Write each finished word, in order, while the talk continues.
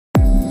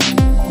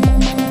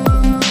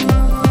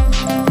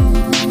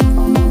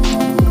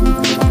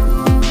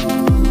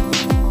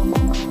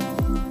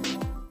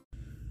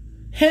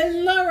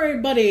Hello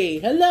everybody!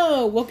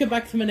 Hello! Welcome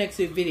back to my next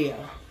video.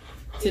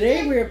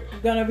 Today we're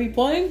gonna be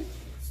playing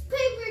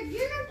Paper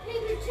Dinner,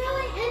 Paper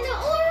Chili, and the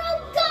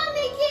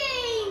Origami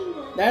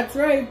King! That's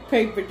right,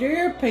 Paper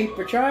Deer,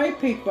 Paper Try,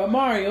 Paper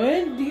Mario,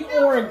 and the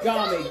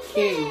Origami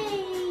King.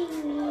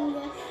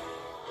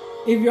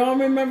 If y'all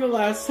remember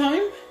last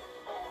time,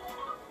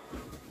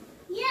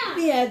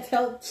 we had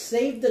helped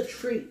save the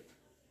tree.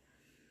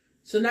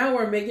 So now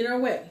we're making our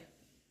way.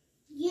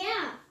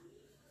 Yeah,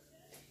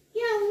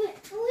 we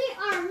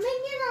are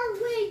making our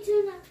way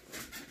to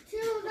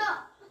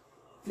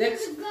the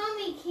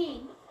Origami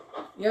King.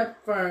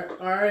 Yep, for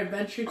our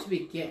adventure to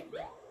begin.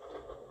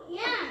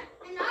 Yeah,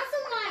 and also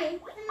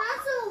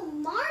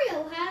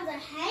Mario has a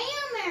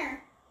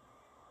hammer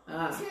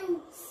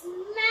to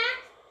smack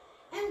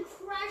and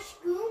crush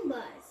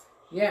Goombas.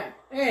 Yeah.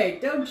 Hey,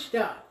 don't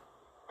stop.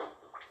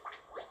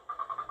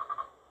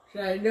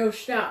 No,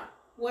 stop.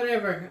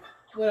 Whatever.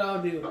 What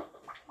I'll do.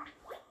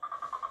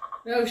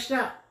 No,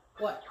 stop.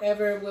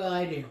 Whatever will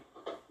I do.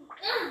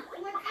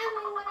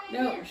 Whatever will I do.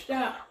 No,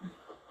 stop.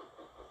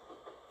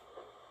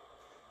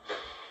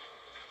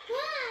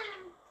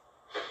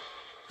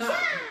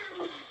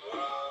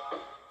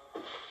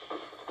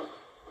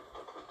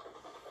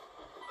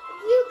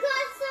 You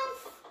got some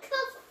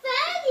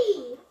confetti.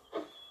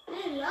 I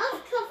love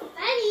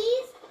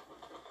confettis.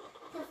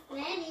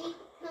 Confetti.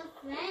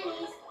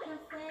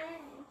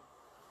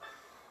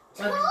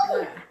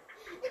 Toad.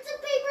 It's a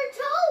paper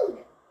toad.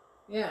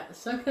 Yeah,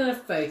 some kind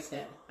of face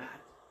hat.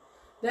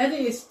 That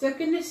is stuck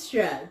in the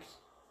straps.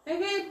 I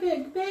got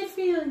a bad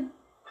feeling.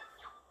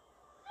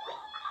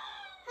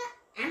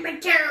 I'm a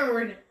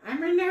toad.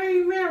 I'm a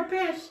very real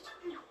pest.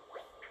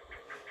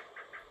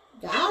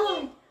 Golly.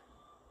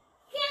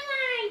 Come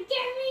on,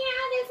 get me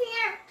out of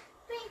here.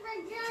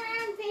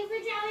 Paper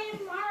Jelly,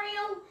 and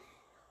Mario.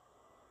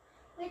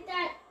 With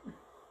that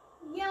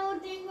yellow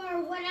thing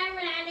or whatever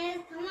that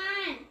is. Come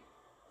on.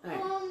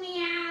 Pull me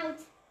out.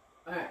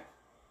 Alright.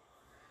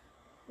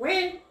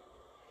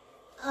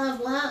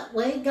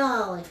 Wait,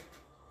 golly.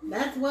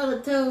 That's what a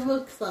toad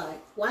looks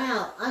like.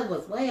 Wow, I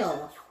was way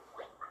off.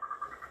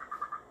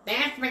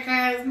 That's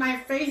because my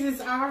faces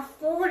are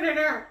folded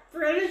up.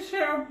 Please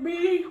help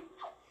me.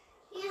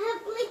 Yeah,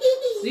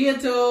 please. See ya,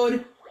 Toad.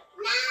 No.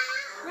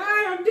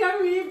 I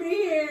don't leave me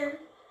here.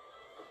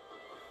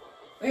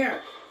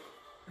 Here.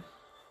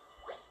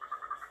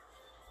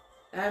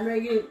 I'm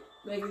making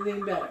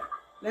things better.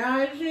 Now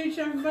I just need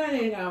some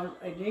funny now,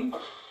 I think.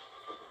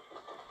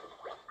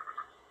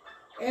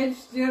 It's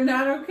still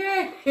not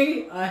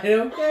okay. I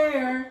don't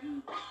care.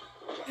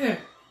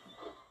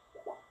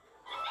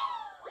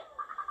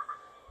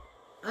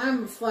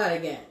 I'm flat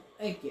again.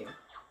 Thank you.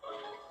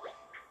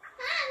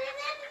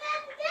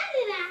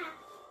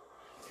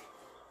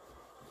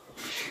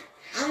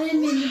 I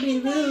didn't mean to be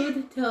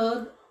rude,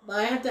 Toad, but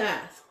I have to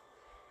ask.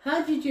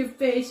 How did your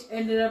face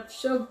end up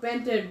so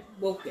bent and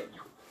broken?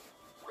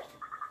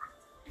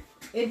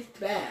 It's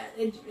bad.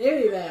 It's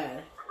very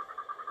bad.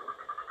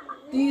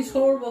 These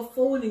horrible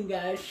folding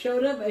guys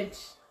showed up and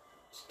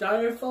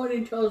started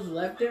folding toes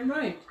left and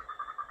right.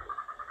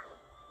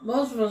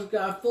 Most of us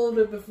got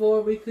folded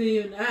before we could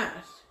even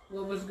ask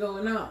what was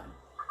going on.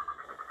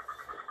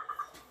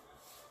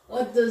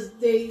 What do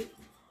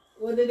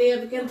they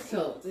have against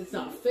toads? It's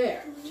not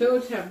fair.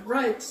 Toads have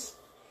rights.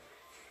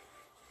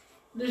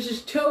 This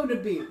is toad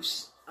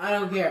abuse. I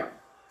don't care.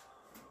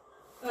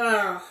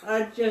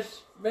 I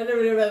just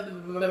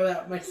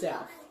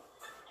myself.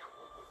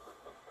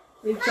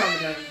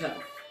 Re-traumatize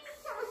myself.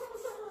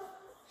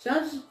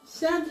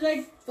 Sounds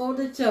like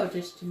folded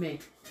soldiers to me.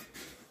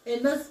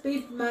 It must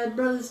be my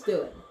brother's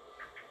doing.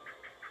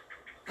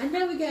 I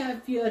know we got a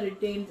few other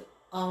things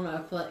on our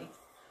plate,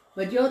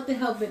 but you'll have to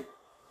help with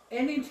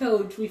any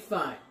toads we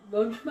find.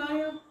 Won't you,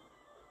 Mario?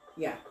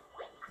 Yeah.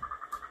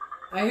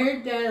 I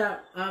heard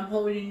that I'm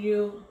holding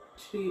you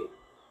to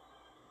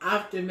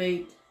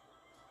optimate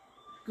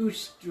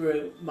Goose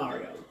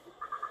Mario.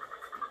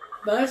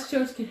 But us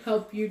toads can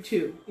help you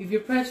too. If you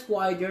press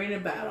Y during a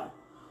battle,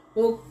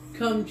 we'll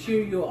come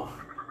cheer you on.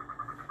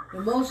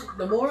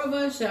 The more of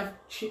us have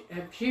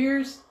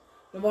cheers,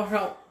 the more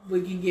help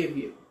we can give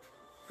you.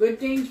 Good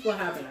things will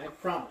happen, I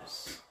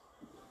promise.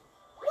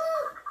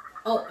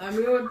 Oh,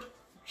 I'm going to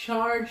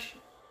charge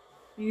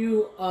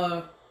you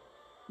a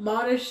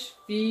modest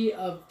fee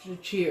of the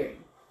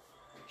cheering.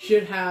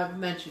 Should have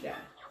mentioned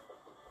that.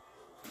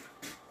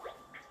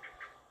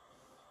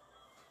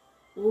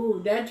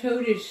 Ooh, that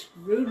toad is a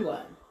screwed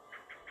one.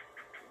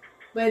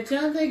 But it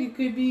sounds like it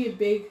could be a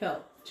big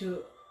help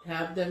to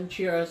have them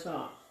cheer us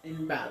on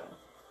in battle.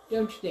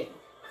 Don't you think?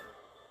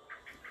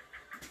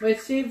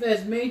 Let's save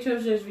as many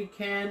toads as we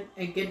can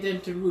and get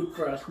them to root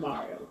for us,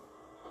 Mario.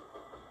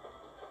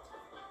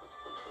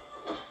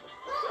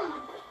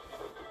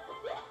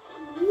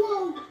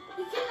 Whoa,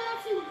 you can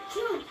actually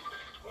jump.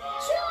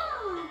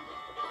 Jump!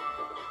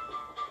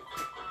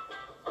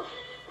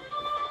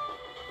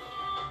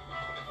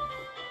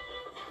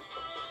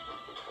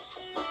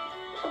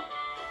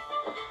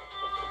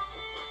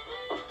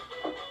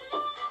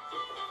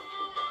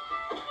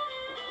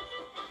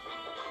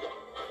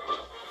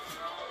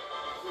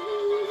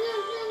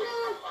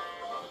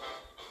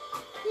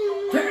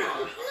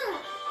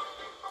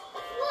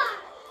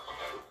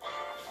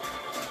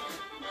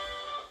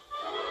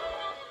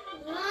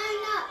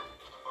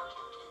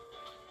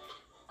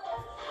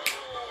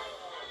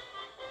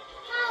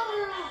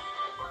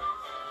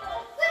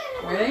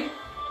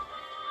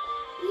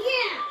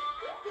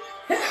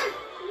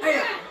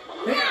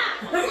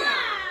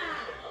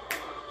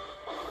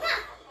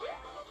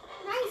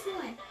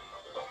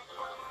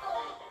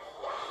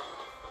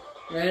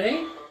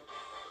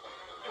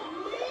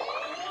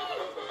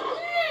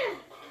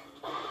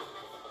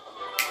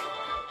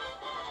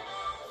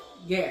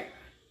 Yeah.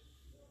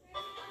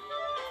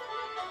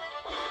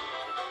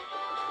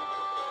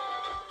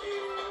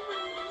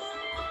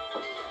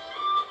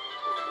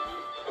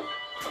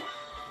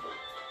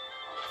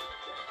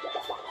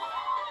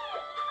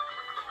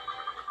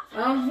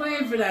 I was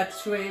waiting for that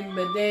swing,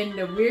 but then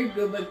the weird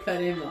Goomba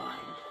cut in line.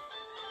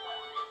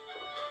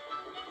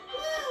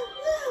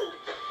 Woo!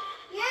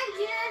 Yeah,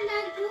 Jared,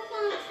 that Goomba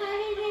cut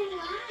it in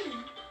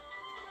line.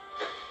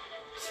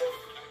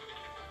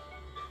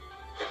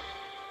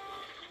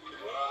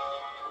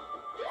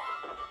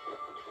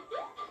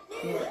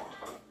 Yeah.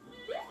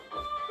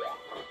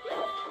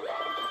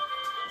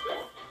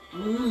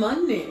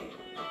 Money.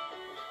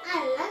 I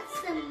love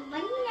some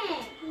money.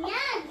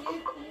 Yeah,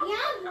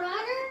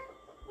 brother.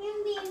 You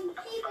mean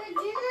paper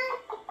dinner?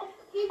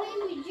 You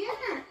made me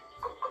dinner.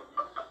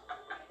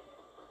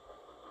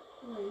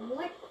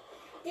 What?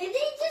 Did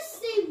they just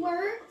say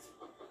words?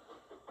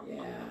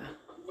 Yeah.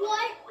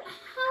 What?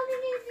 How did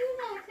they do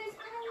that? Because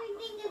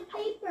everything is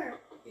paper.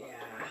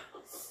 Yeah.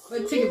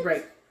 Let's take a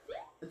break.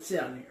 Let's sit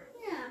down here.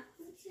 Yeah.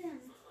 Let's see.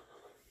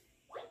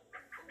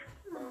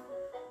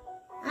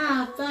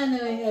 Ah,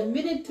 finally, a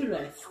minute to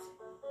rest.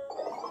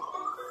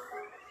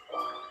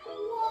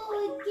 Whoa,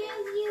 it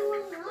gives you a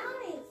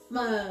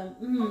life.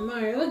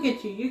 Mario, look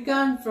at you. You've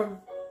gone from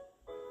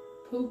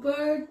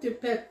pooper to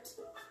pep.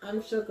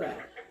 I'm so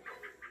glad.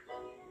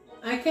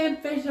 I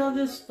can't face all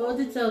this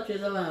folded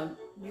soldiers alone.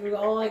 You're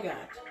all I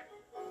got.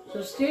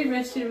 So stay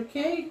rested,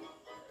 okay?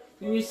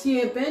 When you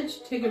see a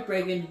bench, take a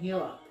break and heal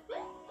up.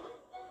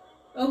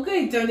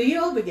 Okay, time to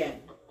heal up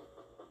again.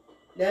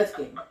 That's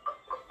good.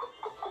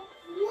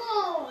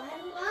 Whoa, I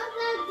love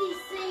that they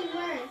say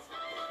words.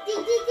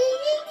 Ding, ding, ding,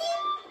 ding,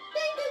 ding.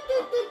 Ding, ding,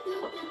 ding, ding,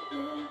 ding, ding,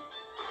 ding.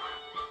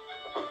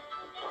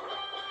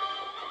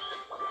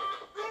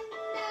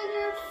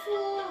 Another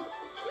full.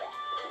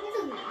 What's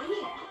over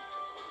here?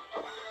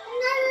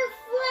 Another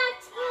flat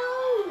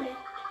toad.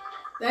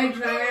 Thanks,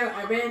 Mario.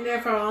 I've been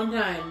there for a long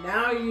time.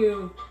 Now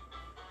you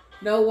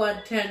know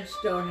what tents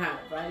don't have,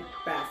 right?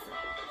 Bathrooms.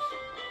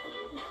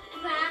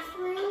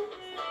 Bathroom.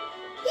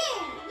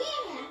 Yeah.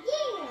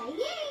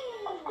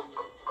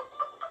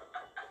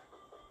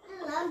 I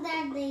love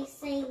that they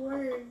say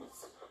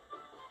words.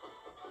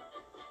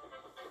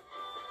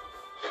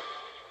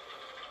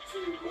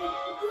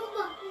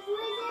 Goomba is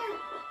right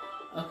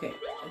Okay,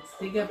 let's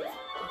dig up. there.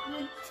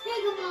 Let's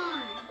take him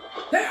on.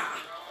 Yeah.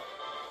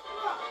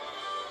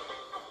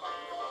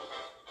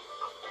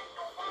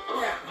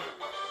 Yeah.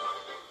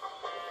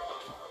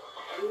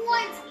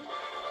 What?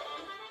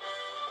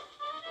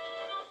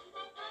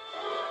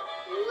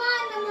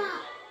 Line them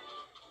up.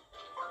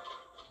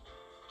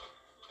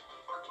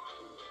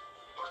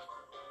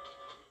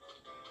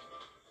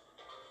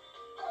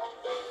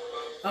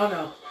 Oh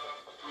no.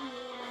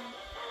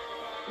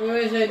 I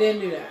wish I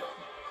didn't do that.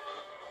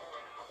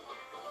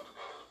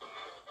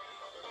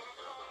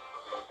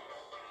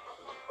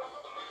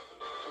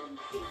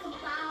 Take a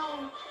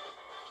bow.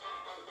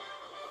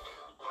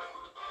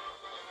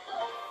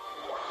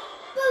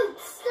 Boot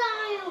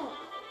style.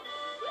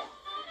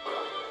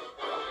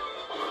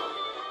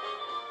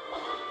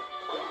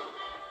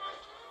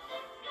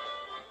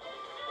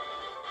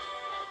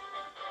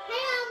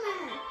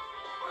 Hammer.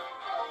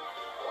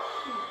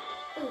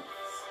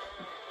 Boots.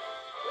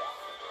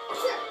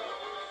 Sure.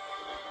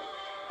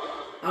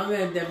 I'm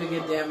gonna definitely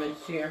get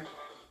damaged here.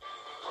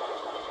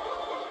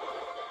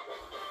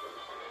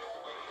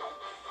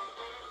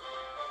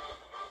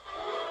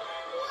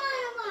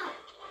 Line 'em up.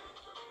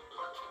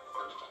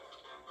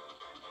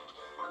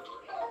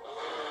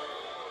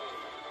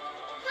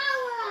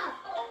 Power up.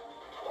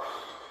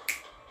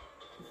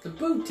 It's the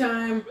boot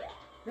time.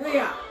 Oh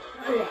yeah.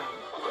 Oh yeah.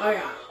 Oh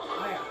yeah.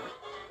 Oh yeah.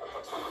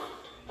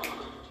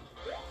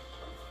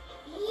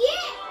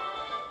 Yeah.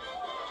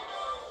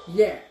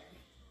 Yeah.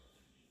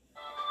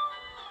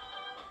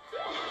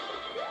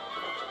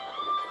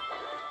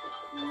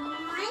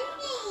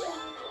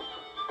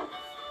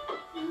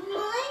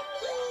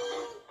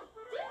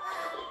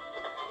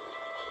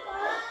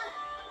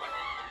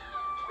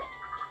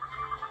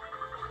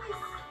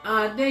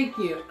 Thank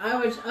you. I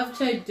was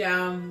upside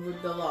down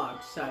with the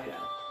log side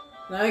up.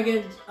 Now I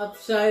get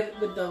upside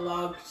with the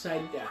log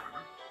side down.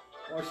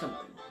 Or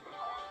something.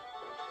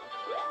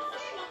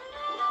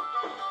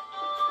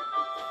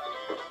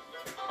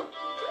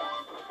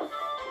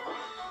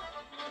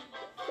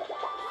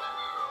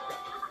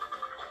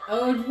 I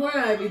was worried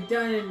I'd be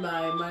done in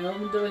my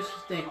own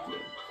delicious thank you.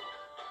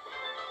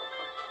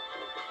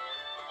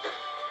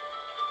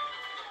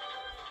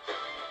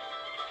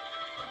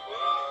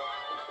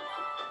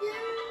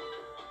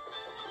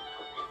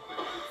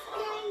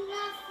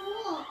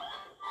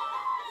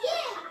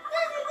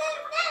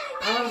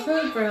 I was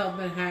hoping for help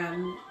and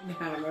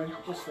hammer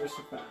just for a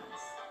surprise.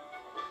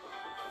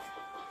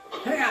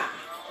 Hiya!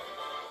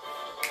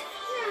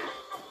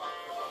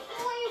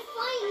 Who are you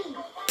fighting?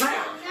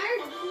 Hiya! Another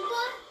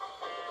Goomba?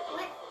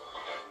 What?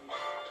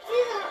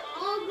 These are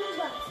all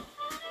Goombas.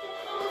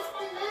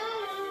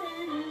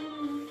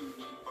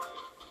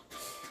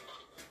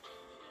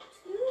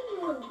 Two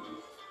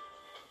rooms.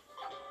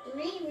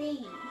 3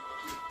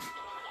 rings.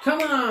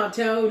 Come on,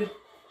 Toad.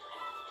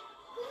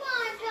 Come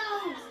on,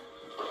 Toad.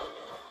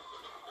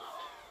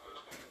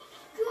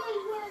 Good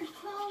work,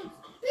 Toad.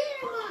 Beat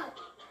him up.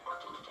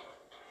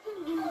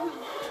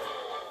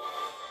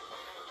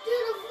 Do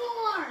the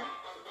floor.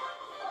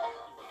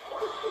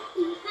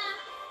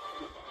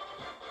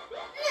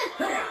 Hiya.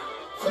 Hiya.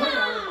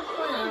 Hiya.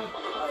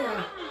 Hiya.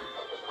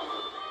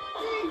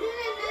 Did I do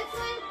the next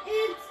one?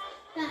 It's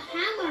the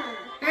hammer.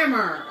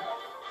 Hammer.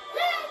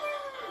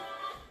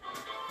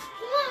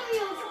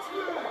 Mario's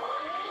turn.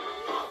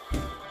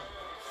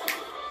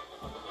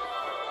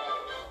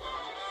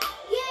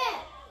 Yeah.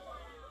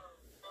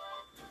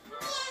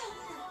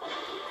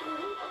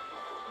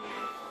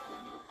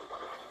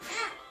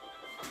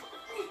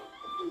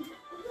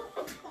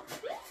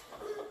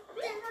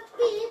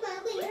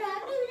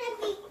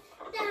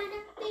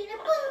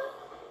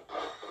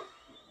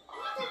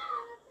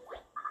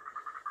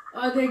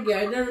 Oh, thank you.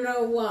 I don't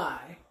know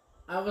why.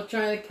 I was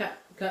trying to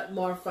cut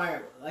more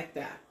firewood like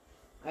that.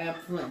 I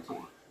have plenty.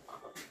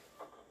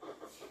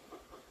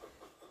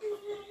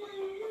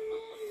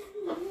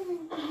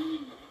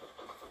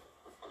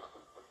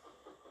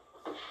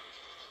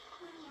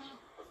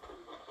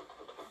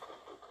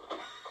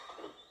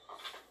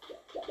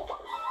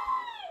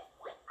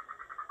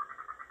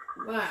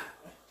 Wow.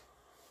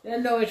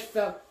 That noise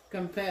felt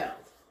compelled.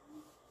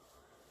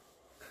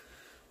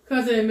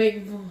 Because it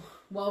made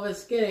while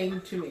it's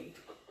getting to me.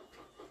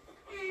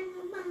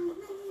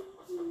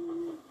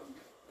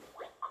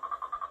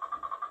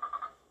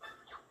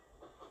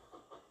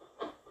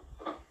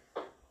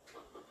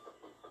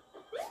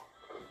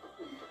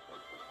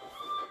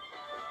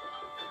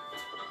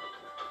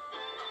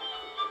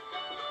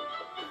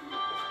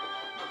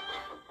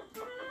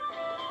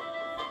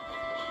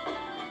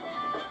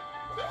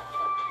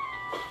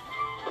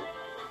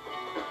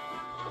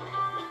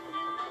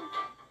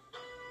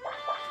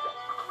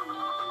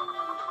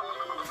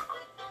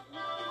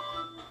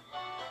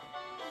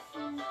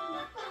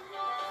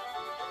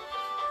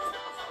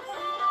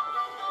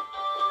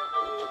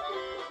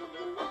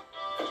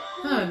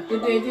 Huh,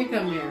 good day to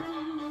come here.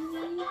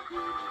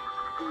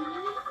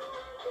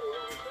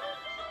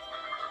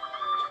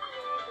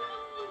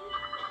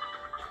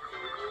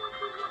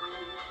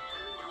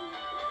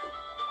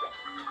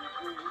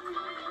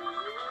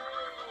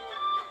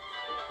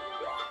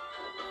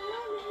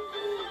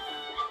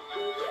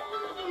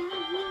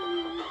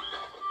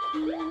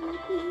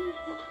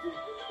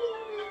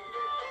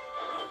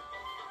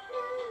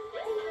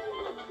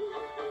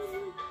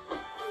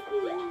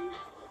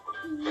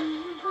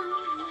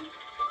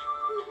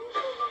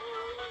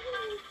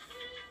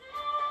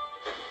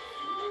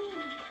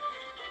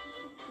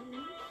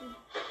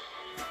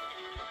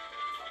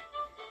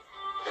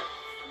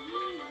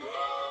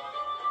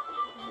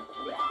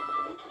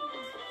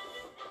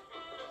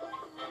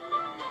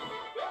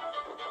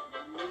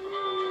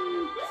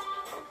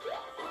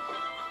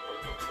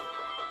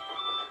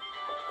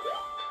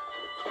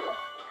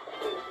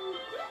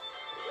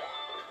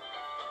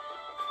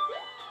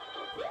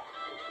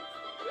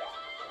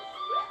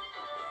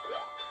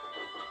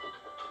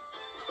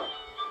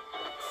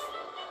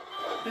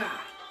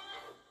 Ah.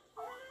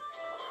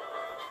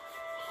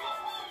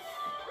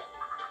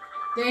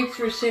 Thanks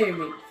for saving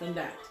me from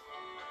that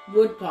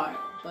wood pile,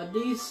 but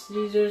these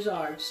Caesars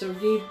are so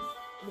deep.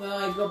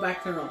 Well, I go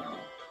back to normal.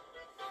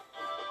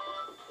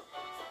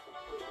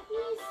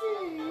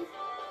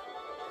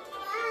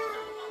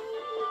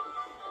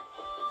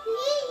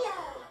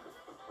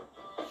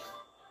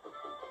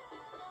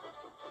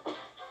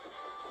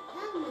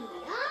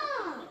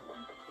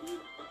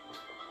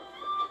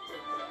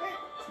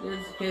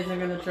 This kids are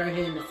gonna try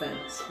hitting the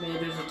fence. Maybe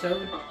there's a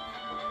toad.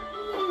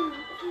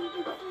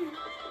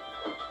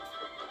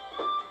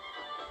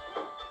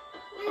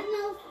 There's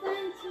no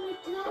fence with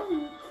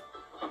toads.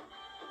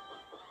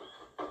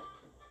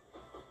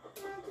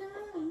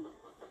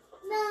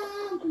 No,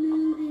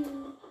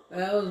 blue.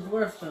 That was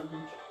worth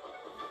something.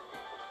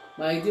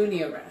 But I do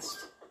need a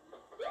rest.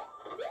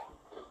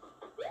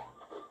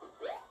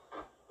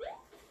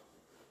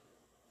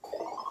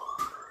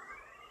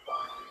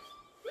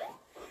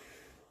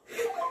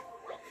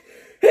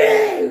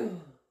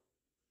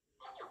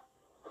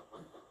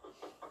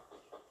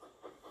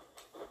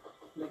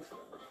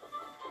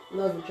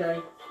 Love you,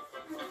 Charlie.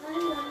 I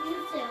love you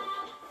too.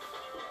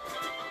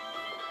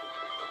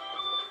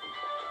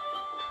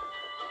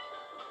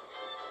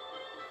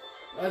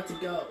 Let's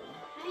go.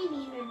 I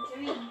need a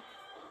drink.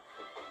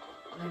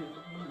 I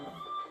know.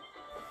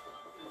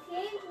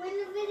 Okay, when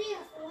the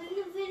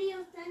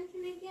video's done,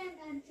 can I get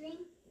a drink?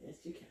 Yes,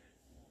 you can.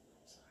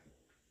 Sorry.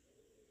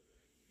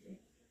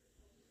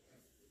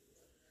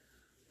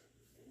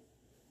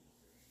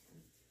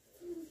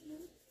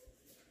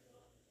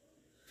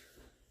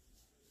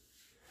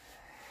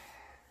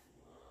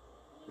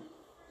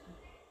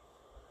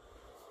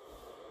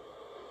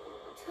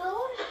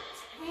 Toad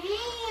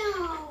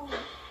tail.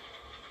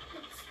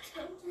 It's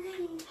Toad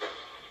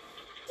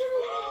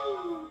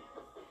tail.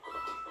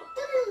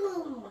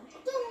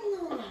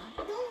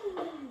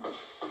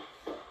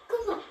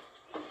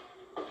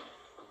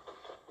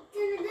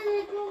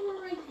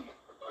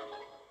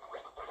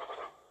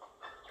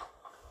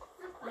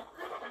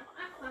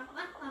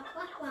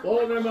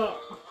 Fold them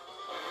up.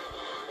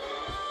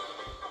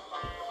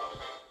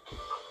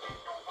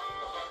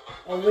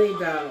 A wing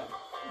battle.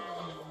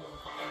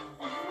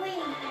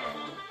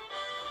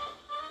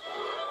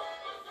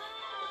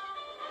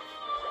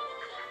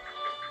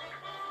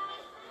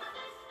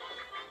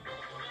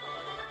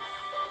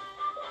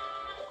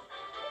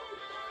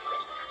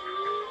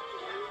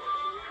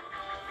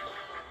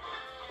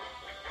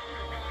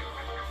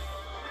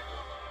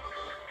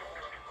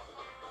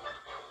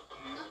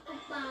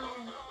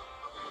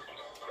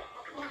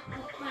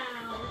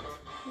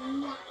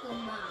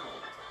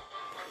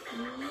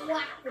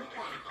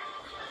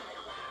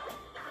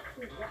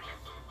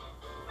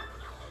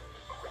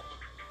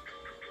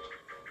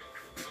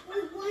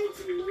 We're going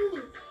to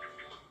move.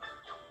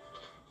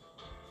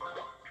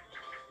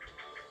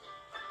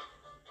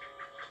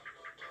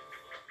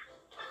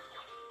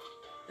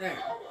 There.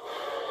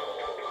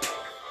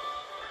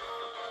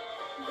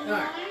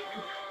 Alright.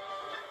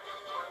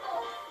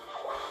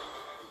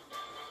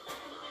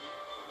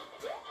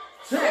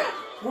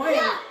 Oh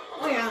yeah!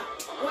 Oh yeah!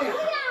 Oh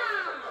yeah!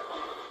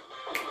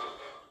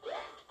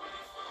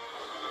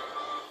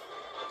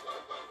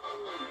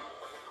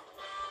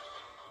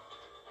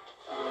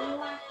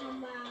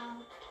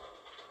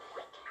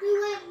 Do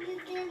what you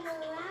did the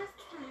last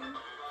time.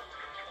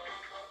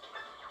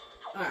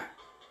 Alright.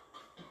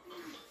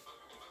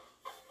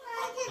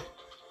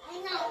 I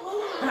got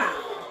one. Pow!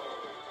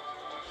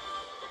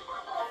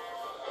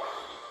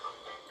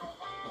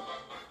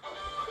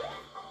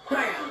 Oh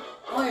yeah!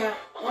 Oh yeah!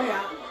 Oh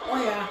yeah! Oh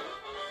yeah!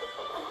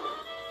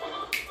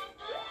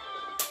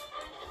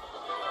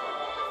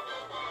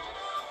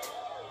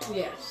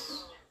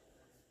 Yes.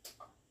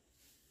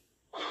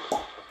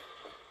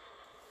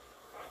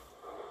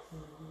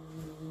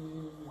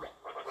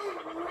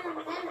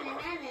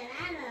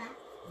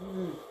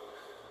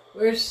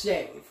 We're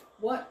safe.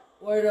 What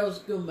were those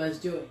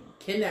Goombas doing?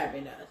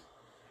 Kidnapping us.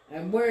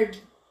 And where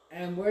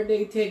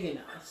they taking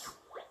us?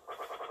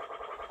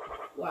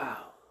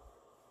 Wow.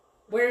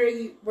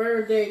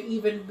 Were they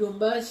even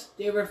Goombas?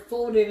 They were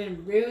folded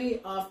in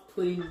really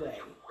off-putting way.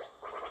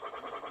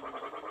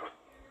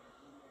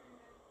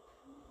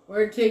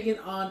 We're taking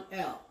on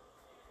L.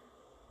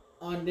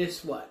 On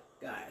this what,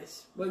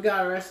 guys? We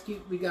got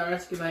rescued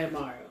by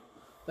Mario.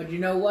 But you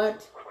know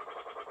what?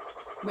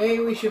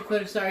 Maybe we should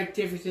put aside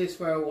differences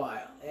for a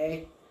while,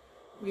 eh?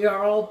 We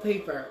are all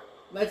paper.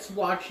 Let's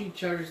watch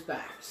each other's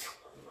backs.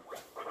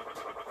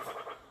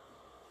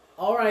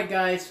 Alright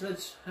guys,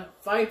 let's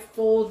fight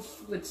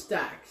folds with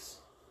stacks.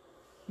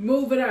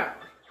 Move it out.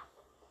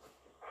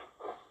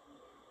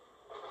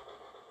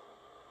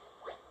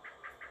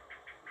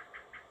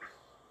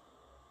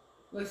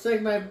 Looks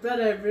like my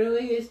brother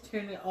really is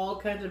turning all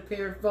kinds of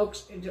paper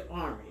folks into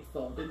army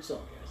folded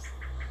soldiers.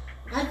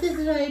 At this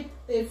rate,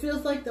 it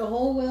feels like the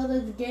whole world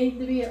is getting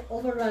to be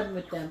overrun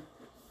with them.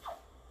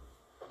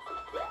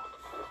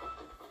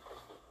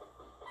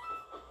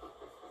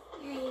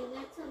 Yeah, you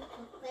got some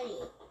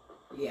confetti.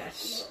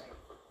 Yes.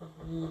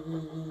 I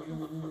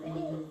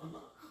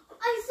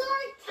saw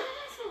a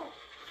castle.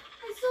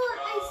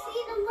 I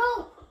see the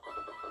rope.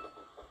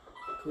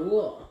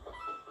 Cool.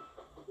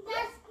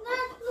 That's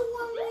the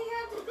one we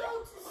have to go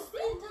to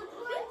see the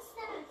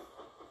princess.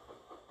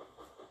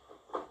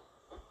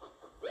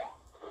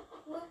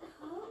 What?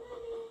 How did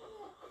we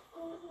get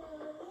over?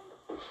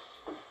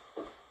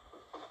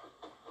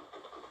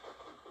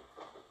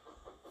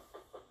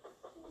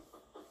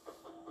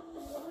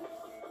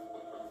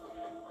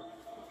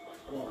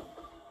 Whoa.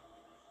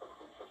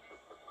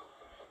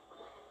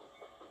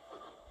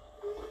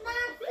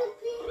 Not the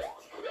big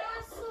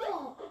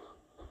castle.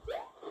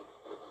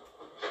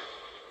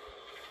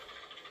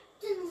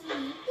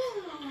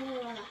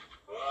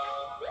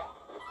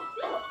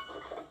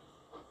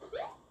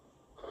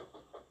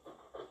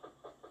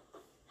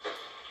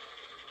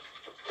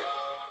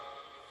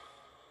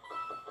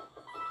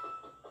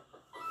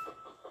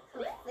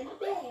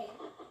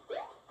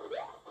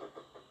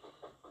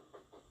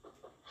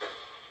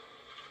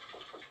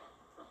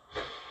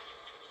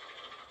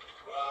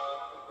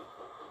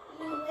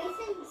 You're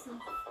wasting some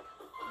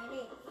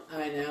money. I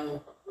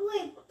know.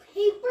 Wait,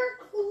 paper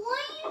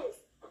coins?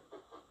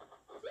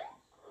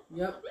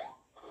 Yep.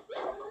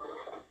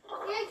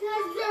 Yeah,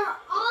 because they're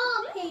all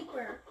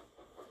paper.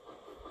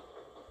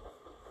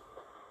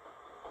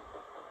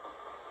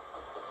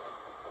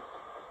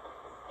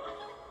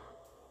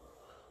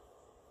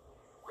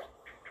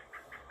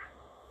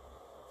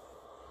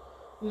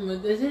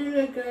 Doesn't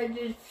look like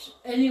there's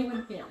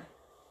anyone here.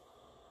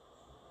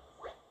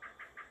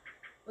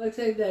 Looks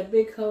like that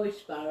big holy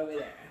spot over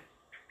there.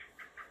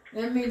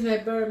 That means my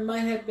brother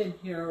might have been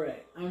here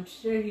already. I'm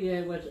sure he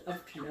was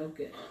up to no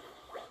good.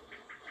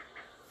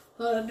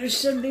 Oh, there's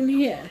something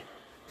here.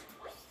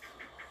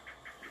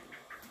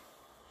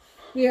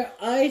 Are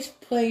eyes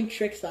playing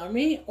tricks on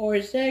me, or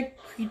is that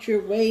creature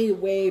way,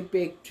 way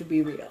big to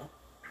be real?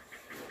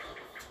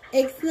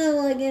 It's not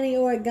like any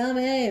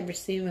origami I ever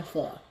seen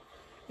before.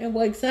 And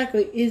what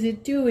exactly is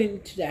it doing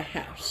to that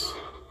house?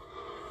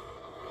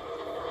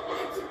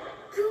 It's a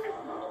goon.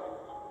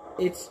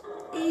 It's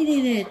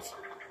eating it.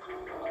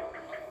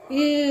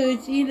 Ew,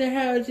 it's either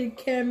how you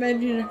can't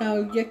imagine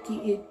how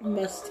yucky it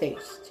must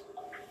taste.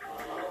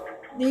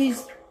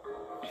 These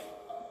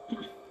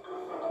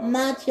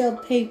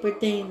nacho paper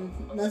things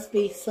must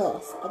be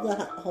sauce of the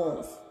hot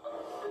holes.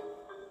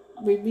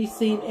 We'd be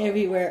seen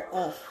everywhere.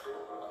 Ugh.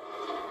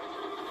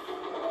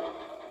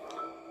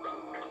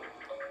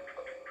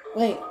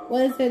 Wait,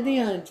 what is that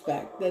thing on its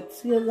back that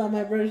seals on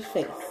my brother's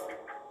face?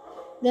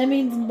 That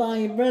means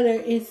my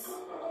brother is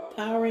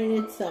powering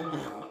it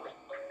somehow.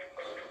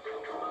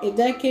 In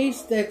that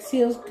case, that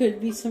seal could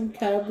be some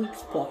kind of weak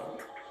point.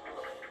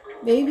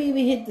 Maybe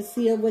we hit the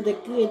seal with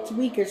it's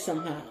weaker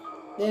somehow.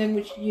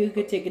 Then you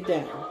could take it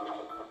down.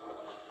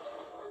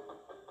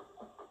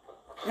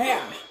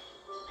 Yeah.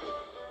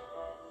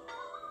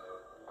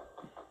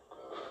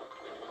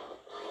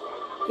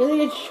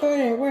 Really, it's short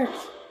and it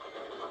works.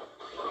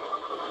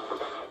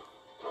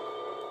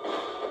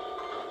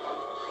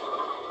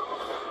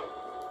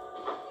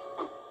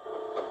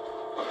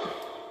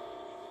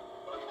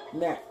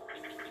 There.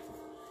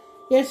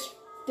 Yes,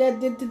 that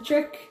did the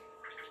trick.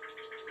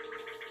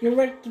 You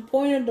wrecked the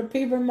point of the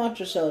paper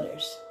matcha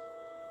sodas.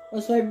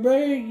 Was my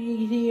brother,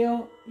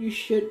 you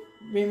should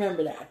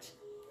remember that.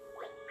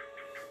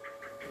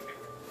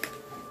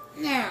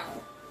 Now,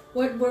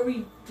 what were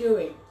we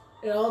doing?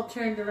 It all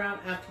turned around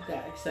after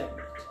that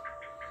excitement.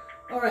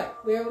 Alright,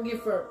 we are looking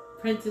for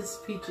Princess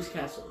Peach's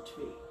castle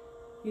to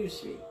be. Used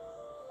to be.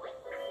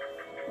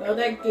 Well,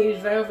 that gate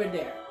is right over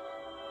there.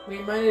 We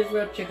might as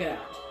well check it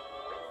out.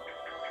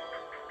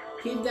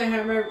 Keep the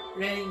hammer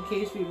ready in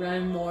case we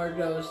run more of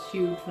those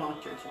huge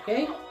monsters,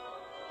 okay?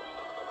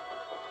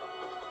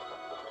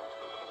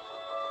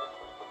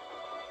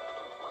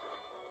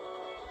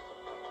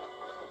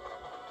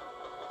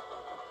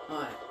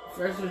 Alright,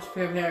 first let's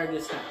prepare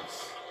this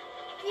house.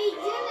 Hey,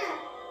 Jenna.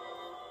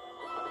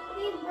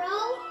 Hey, bro.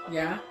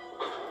 Yeah?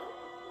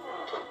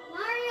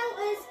 Mario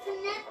is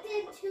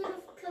connected to the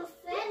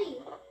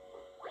confetti.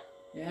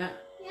 Yeah?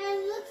 Yeah,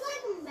 it looks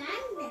like a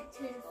magnet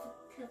to the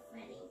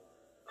confetti.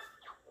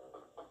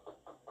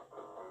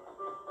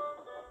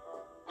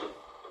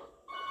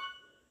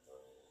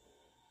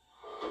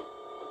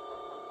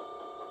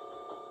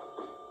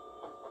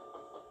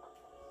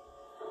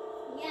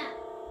 Yeah.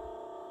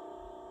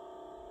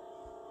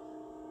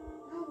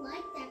 I don't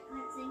like that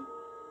cutscene.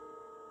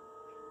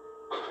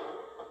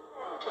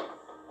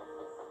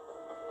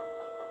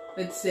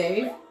 Let's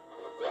save.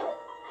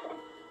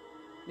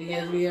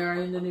 Because we are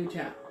in the new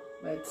town.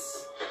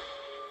 Let's...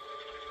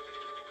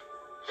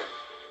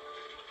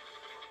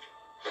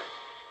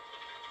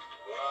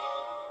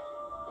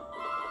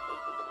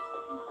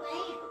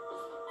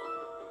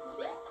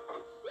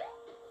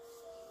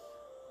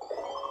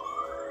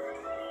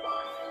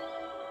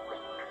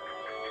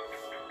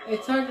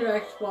 It's hard to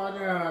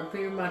explorer are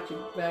pretty much a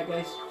bad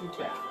guys to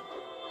town.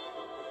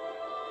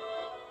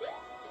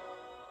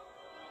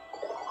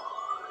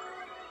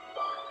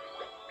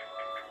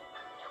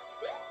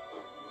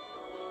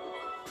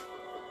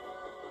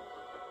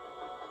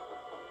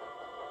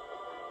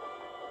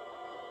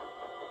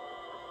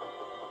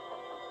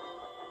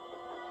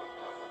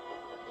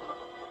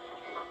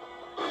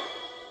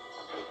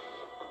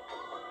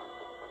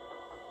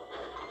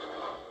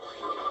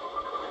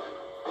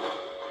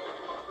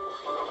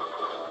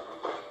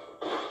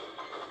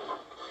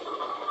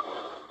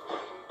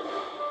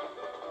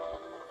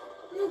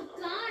 You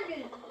got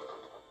it.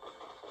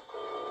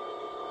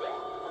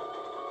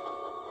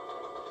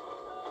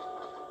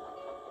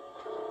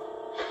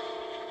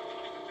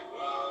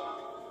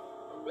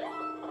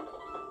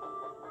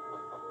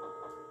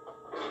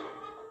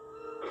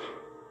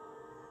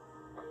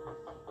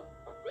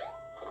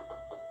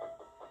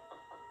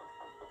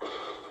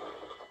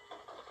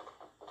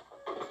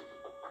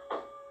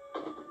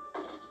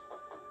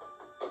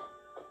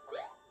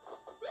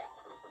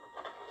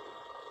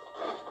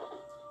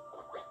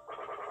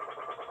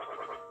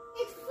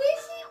 It's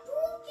Fishy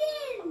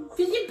Brookins!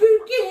 Fizzy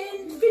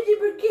Brookins! Fizzy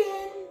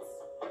Brookins!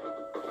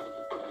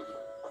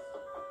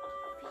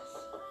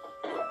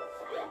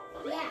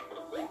 Yeah,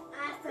 you're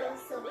also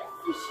so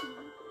fishy.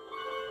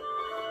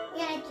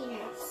 Yeah, Gina,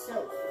 so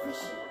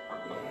fishy.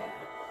 Yeah.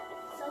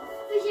 So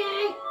fishy!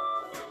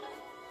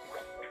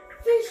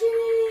 Fishy!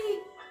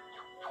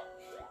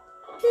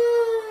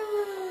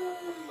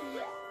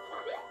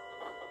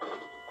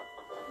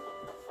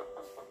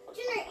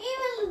 Gina,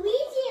 even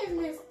Luigi in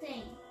this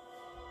thing.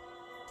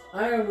 I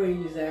know where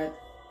he's at.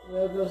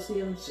 We'll go see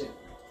him soon.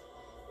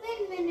 Wait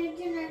a minute,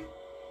 Gina.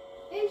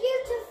 If you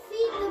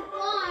defeat the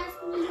boss,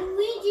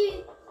 Luigi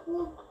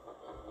will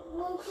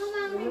come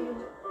out in the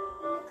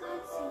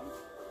cutscene.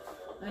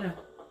 I know.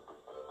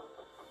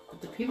 But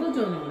the people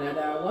don't know that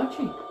are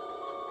watching.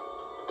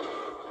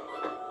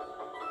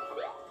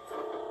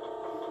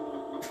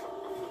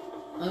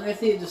 I'm gonna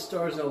see if the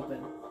store's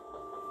open.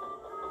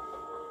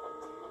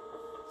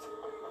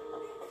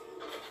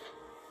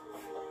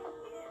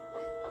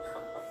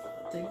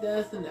 I'll take that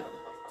as a no.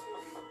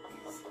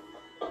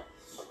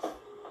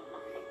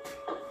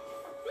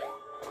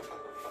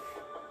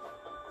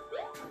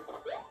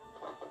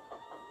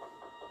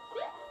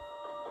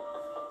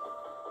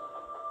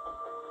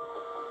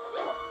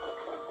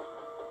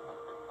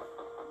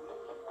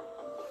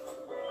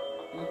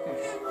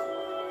 Okay.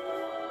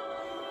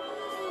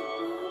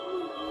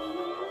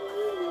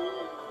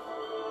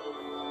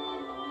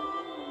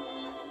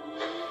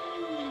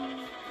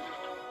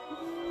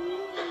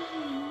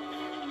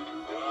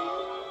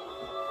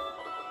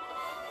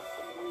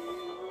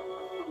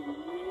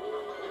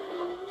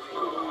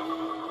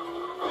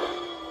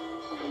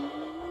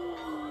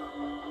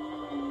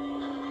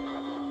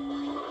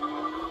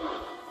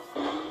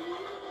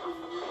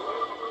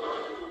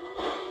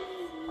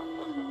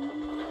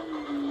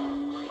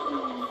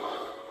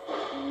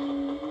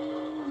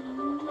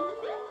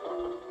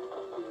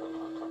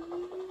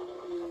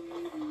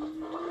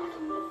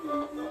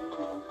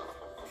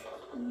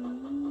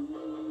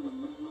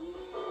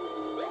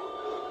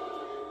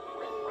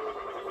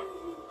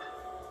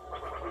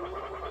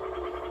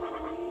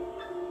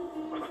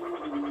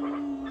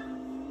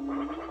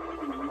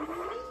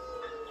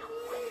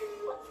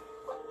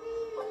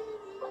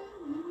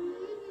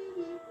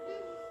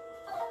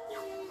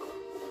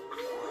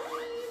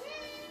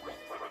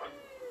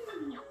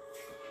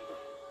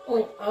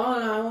 Oh,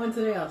 no, I want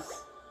something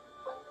else.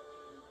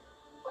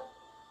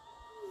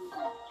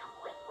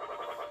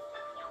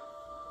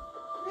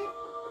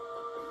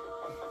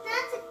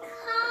 That's a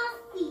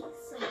coffee.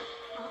 Some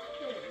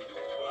coffee.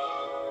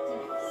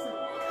 Dinner, some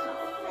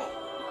coffee.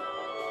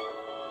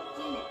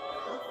 Dinner,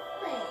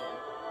 coffee.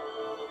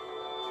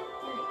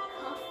 Dinner,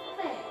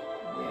 coffee.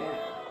 Yeah.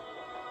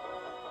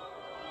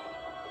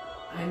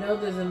 I know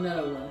there's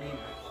another one here.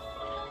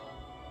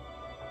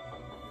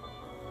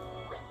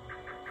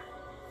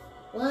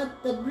 What?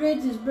 The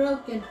bridge is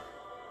broken.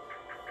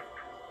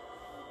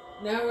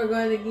 Now we're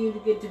going to need to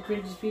get to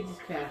Princess Peach's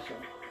castle.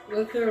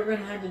 Looks like we're going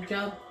to have to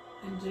jump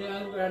into the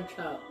underground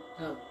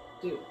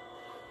do.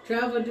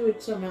 Travel to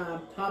it somehow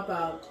and pop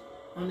out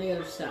on the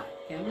other side.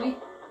 Can we?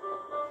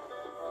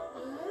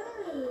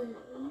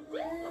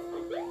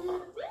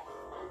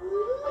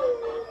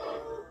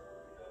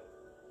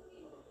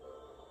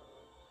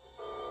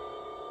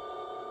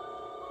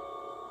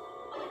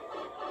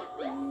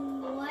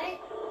 What?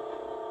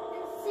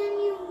 And send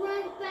you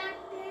right back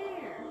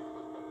there.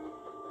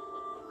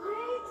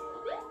 What?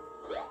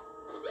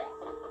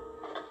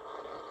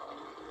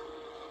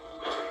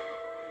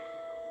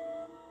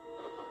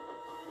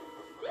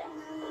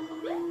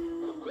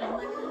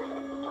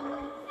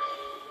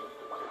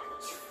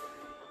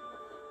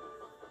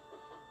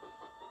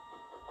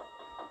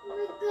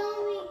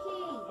 Origami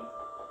King.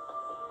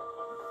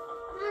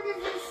 How to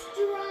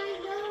destroy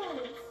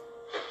those?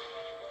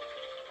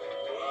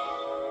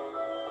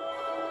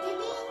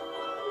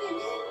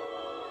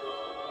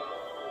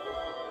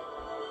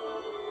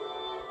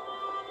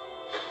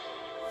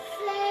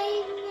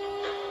 Save me!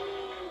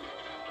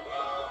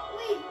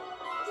 Wait,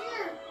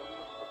 dear.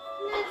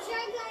 Now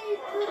try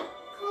guys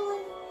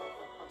calling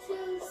to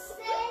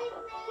save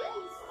me.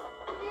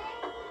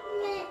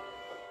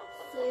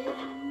 Save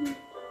me.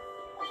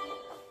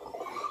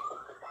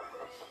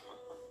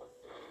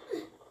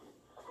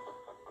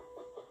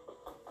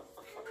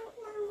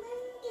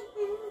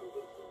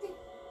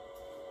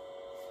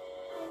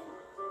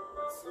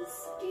 So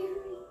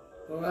scary.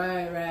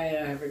 Right,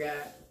 I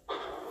forgot.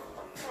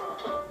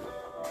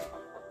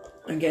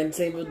 Again,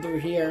 same with through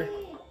here.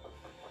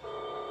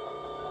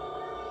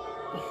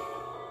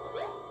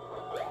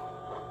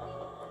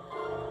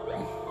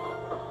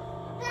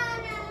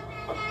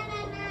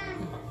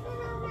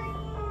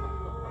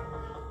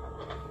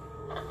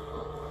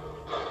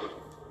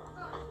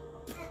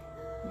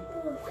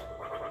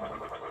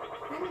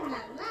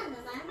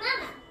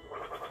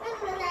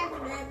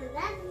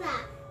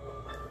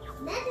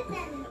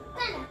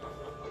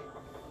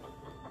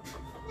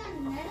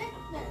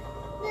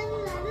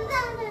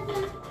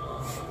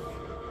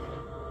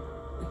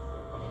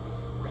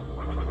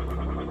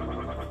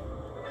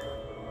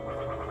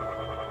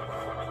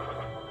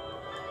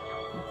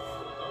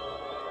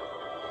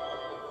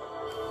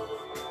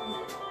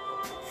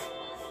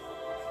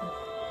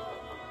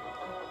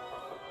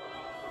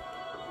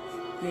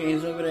 Okay,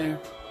 he's over there.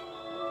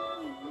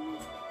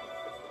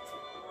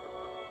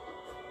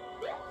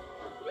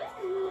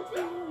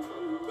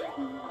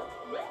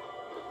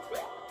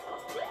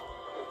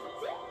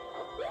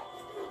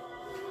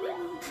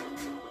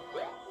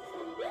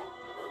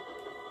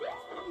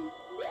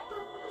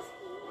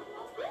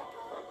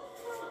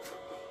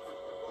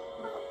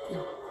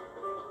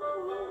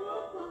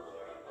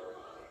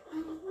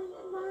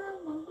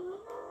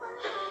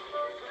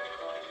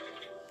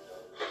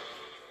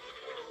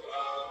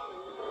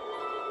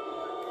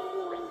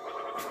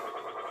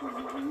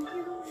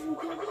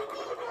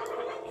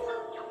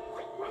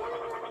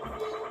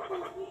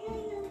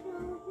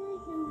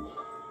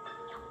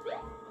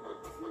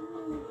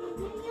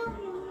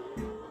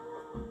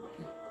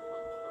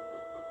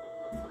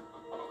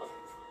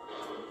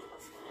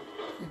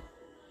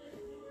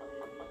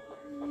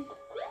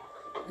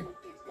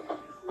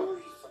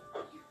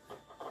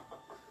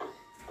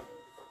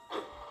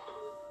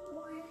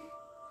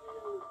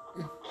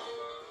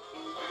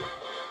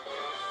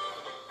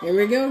 Here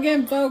we go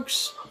again,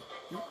 folks.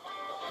 More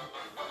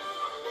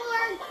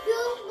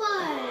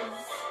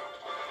Goombas.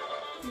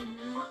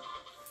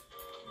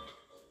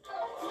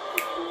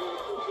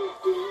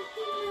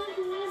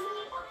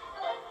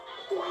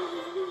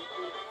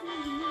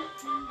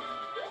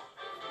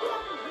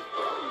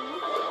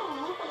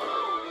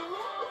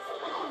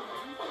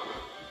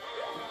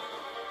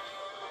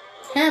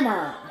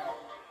 Hammer.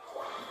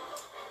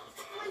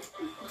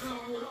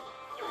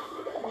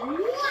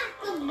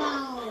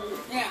 Whack-a-mole.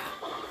 Yeah.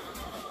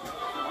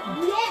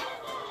 Yeah.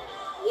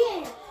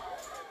 Yeah. Yeah.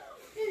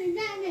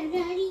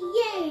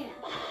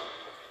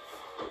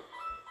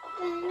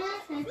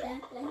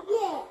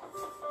 Yeah.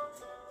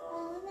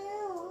 Oh no,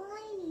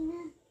 I need a...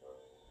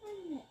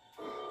 Yeah,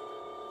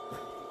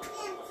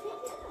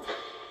 pick it up.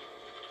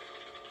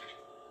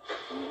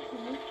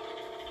 Okay.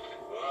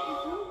 I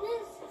hope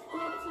this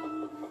gets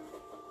something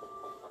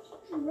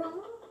wrong.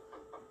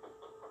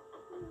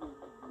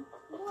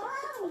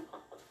 Wow.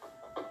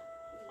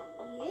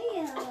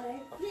 Yeah,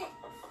 like this.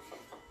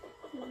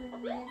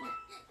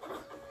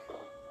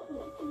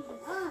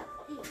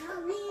 Not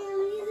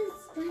really the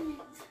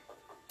spinach.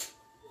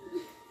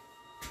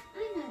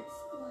 I'm not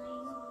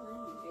slime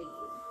under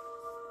you.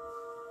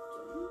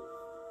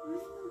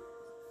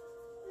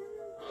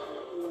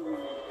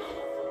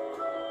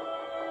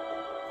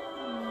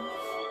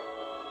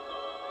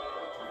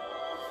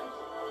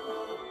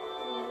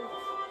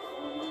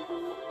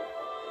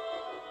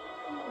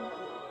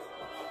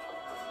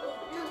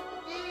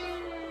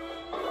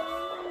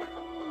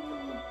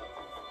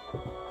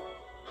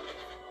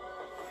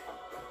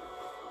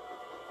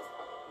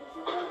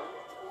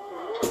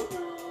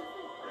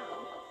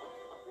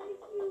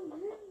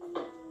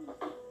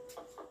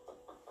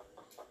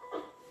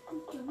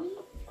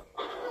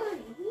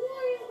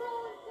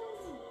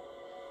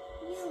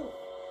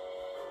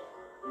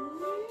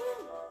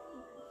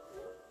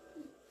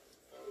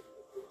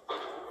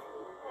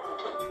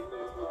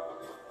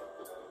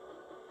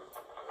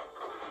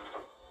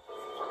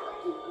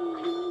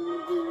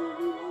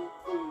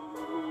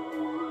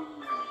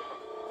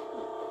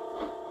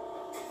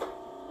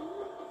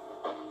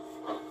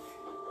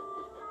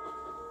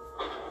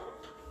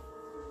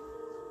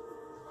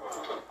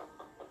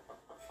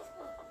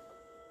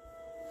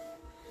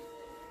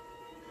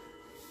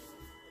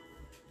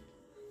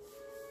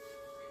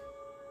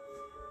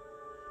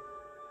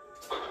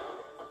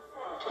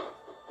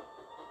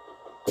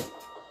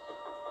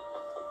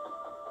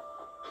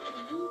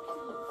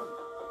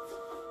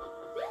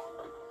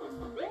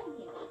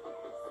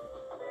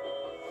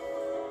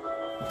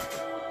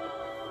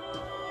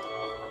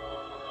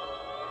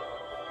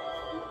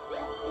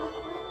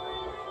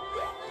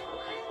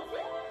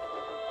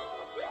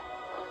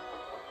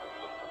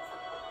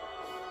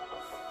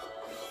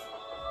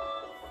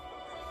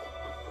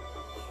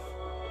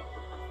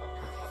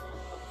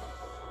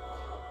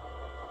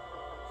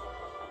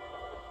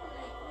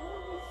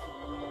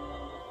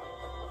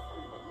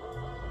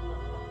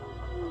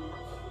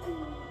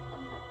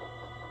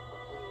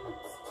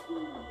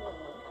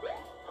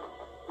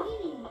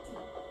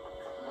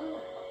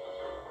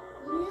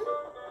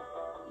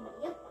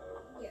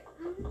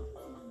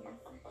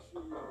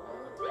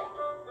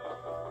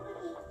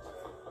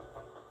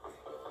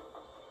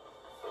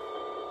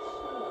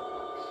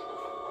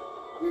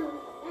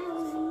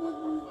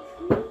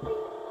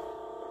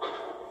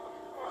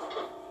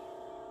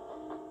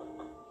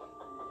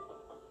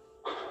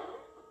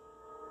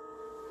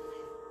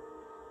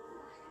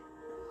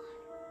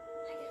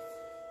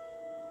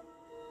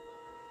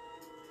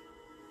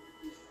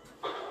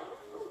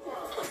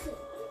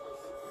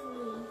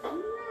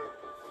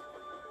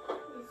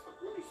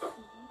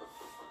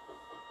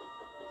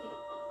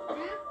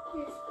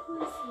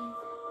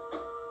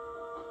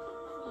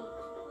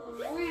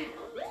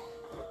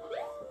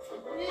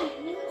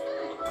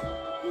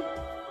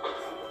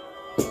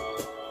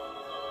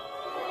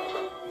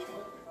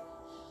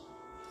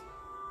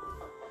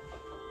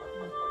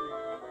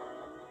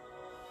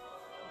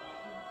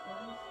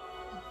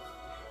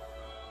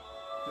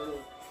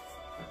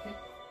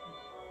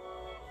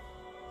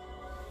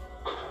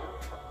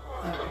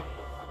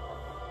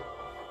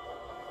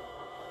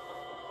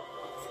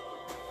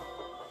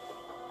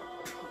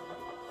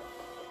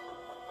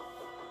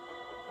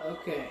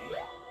 Okay.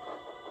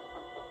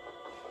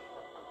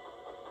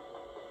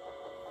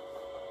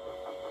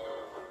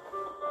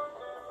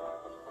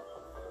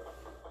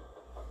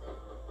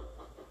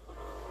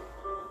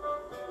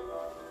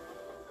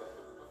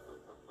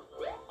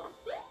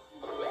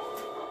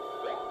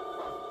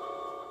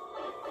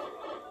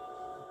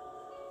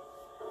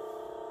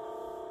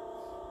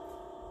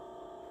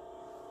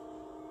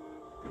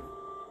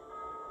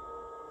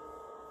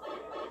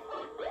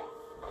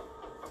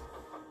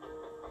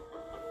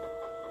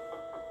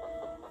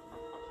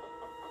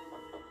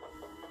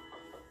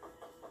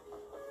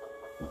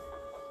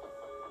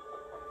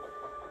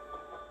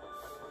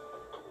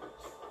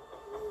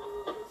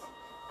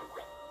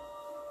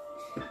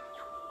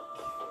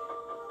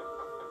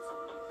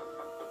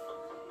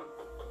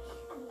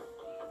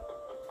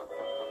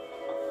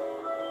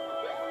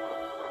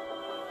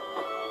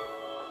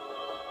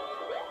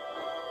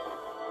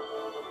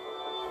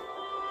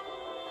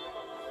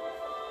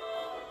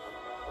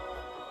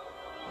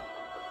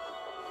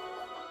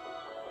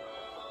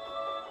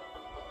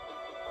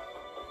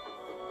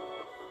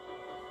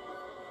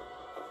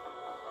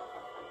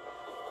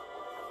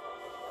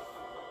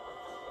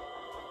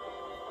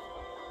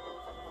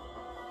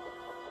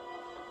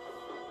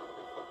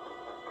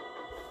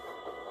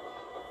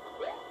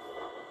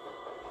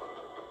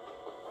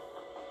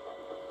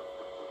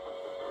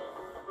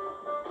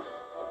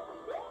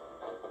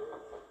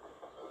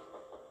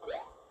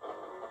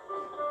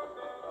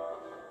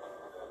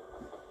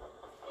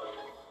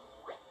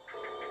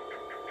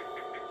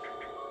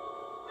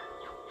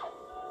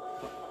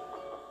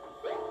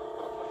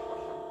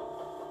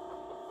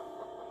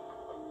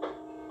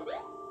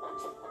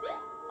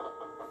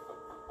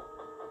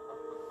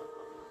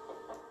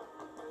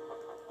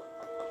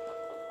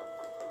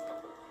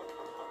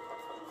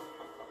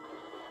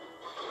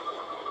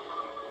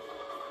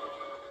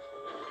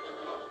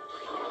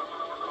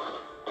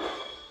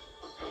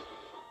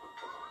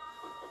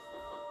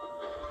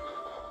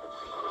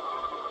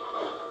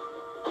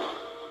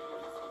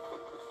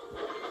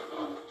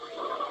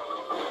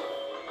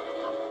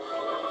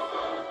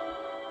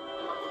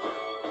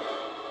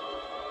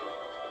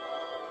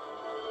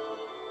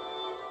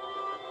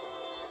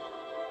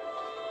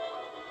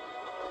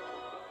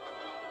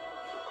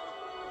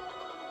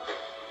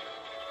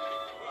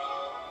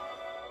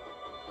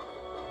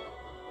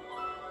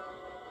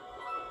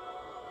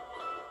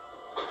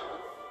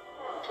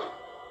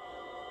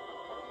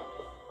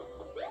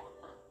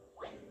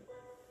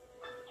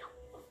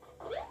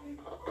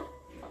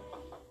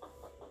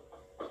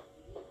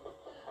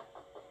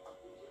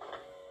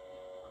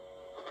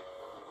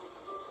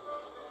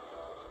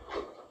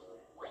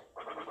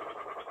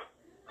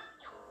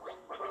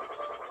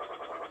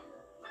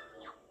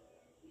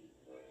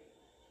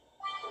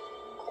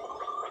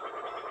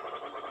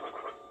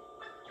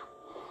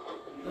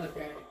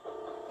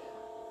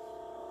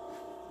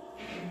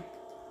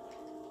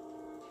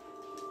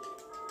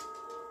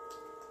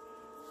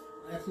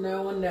 There's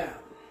no one down.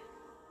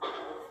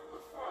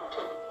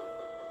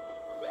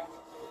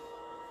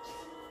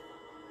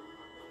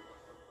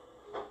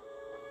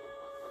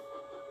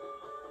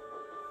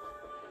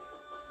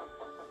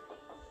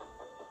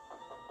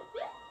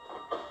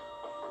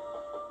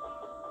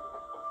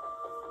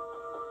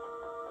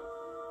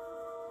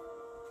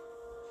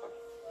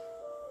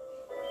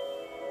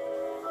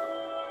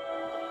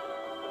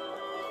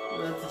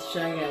 That's a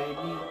shy guy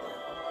I need.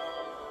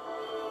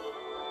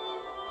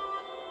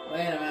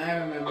 Wait a minute, I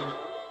remember.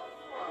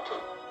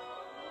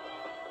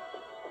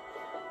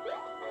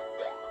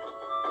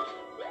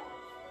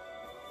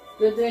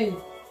 Good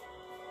thing.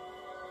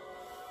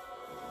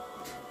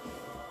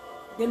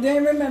 Good thing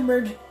I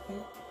remembered.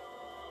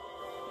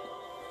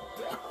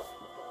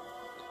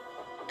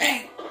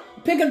 Hey,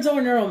 pick up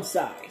someone your own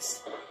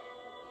size.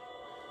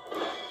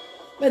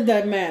 Let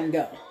that man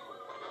go.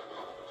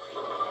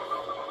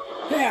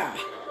 Yeah.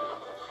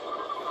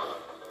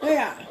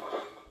 Yeah.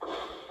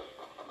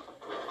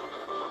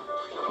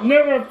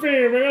 Never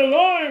fear, because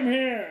I'm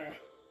here.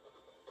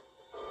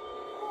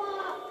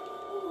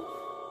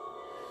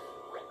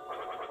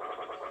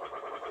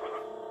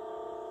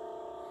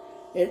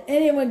 If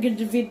anyone could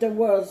defeat the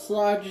world's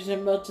largest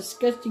and most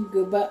disgusting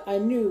Goomba, I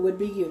knew it would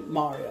be you,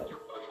 Mario.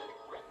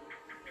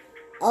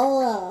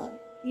 Oh,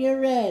 you're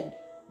red.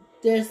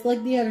 Just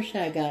like the other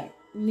Shy Guy,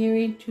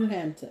 nearly too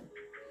handsome.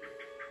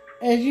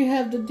 As you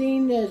have the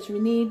thing that we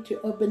need to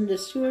open the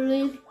sewer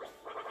lid,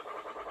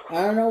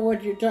 I don't know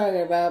what you're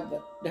talking about,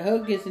 but the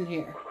hook isn't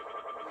here.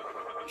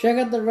 Check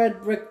out the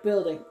red brick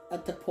building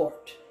at the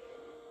port.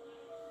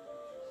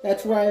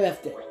 That's where I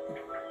left it.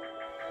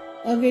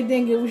 Okay,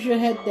 thank you. We should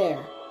head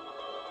there.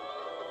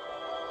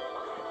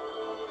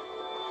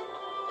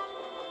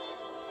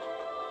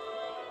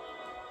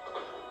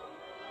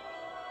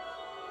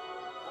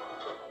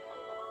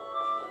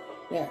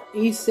 Yeah,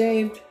 he's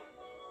saved.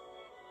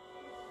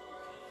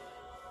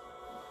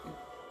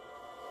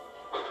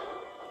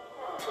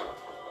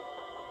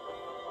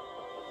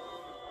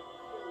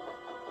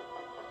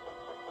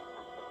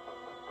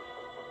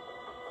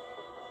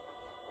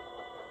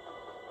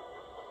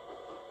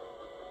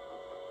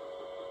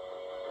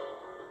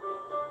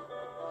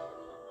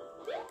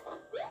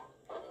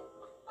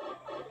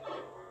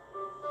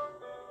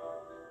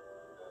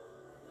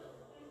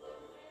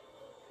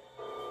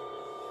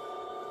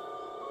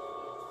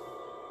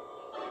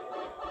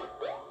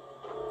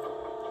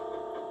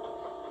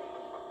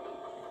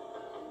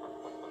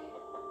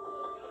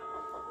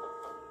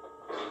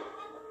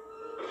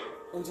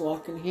 Let's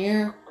walk in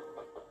here.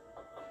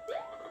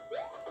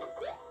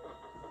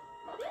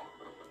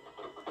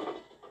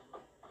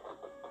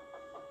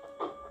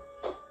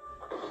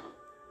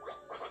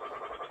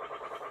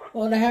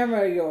 Well, the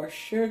hammer of yours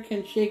sure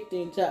can shake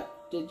things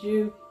up. Did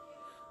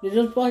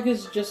those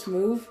blockers just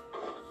move?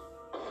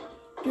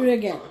 Do it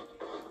again.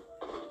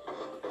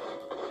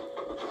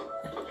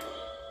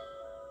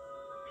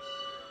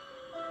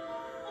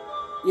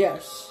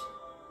 Yes.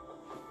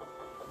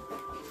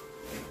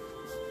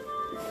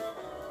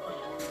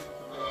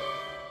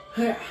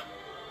 Yeah.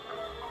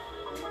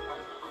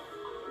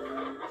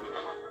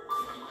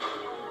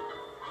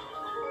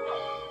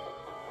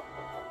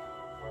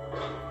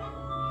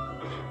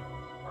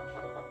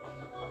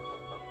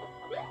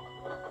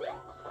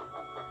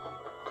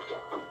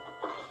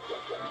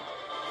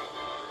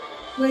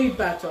 Wave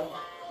battle.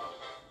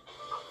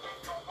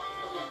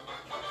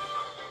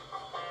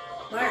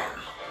 Wow.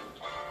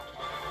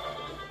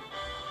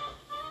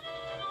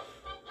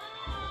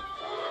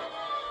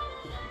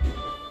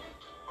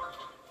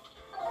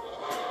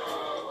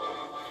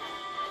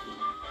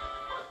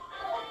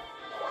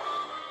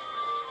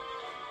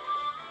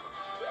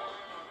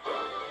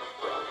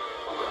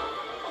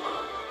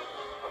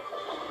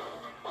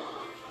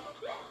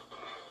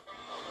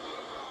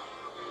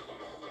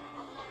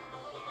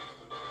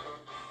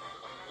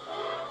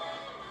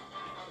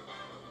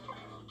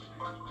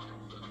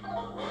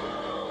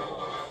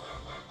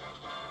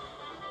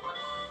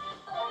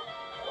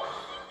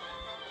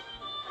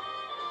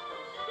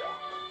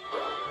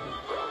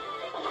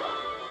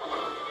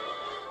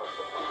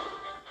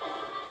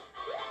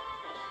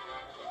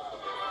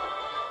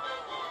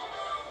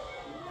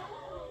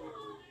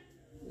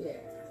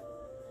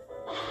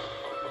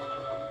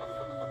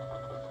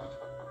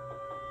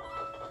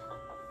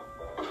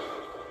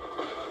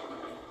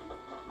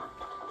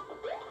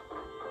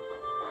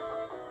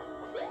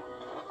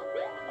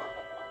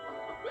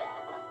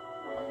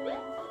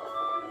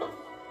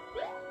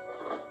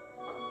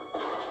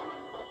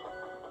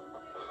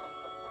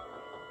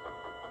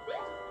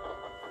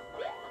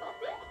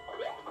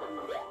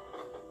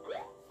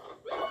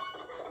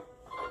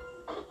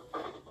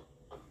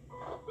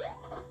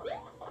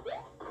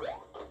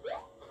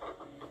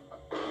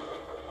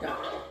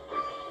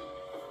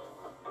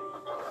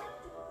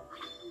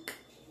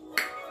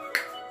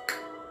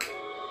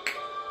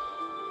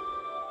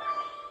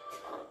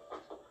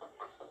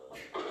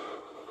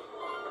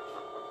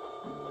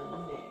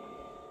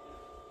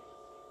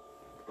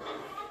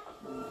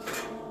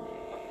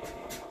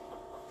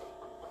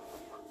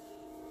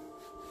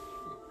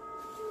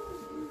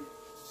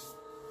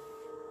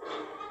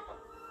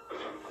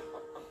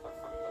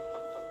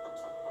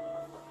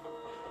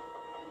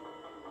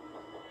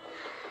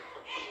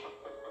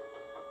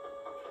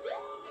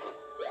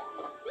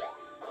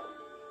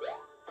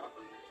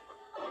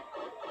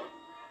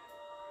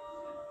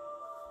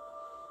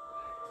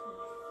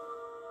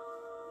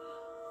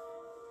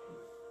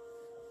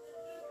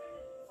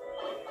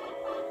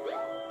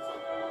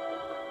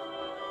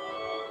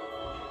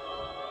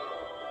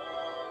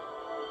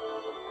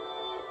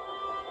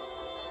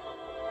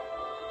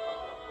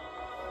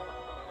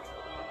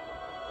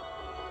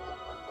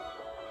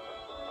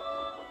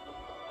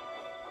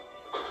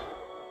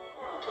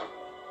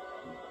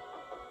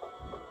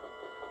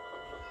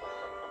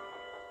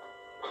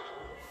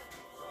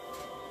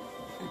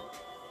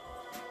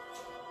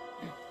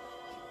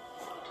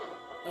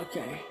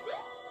 Okay.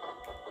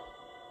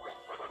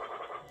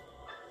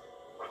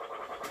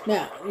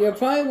 Now, you're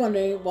probably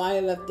wondering why I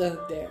left the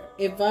hook there.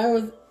 If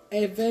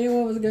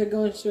anyone was gonna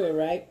go into it,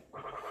 right?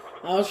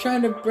 I was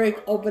trying to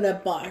break open a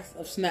box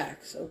of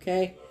snacks,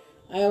 okay?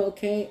 I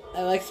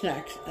like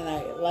snacks, and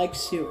I like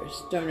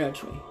sewers. Don't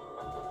judge me.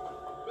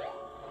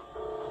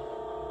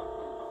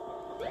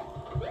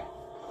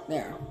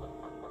 There.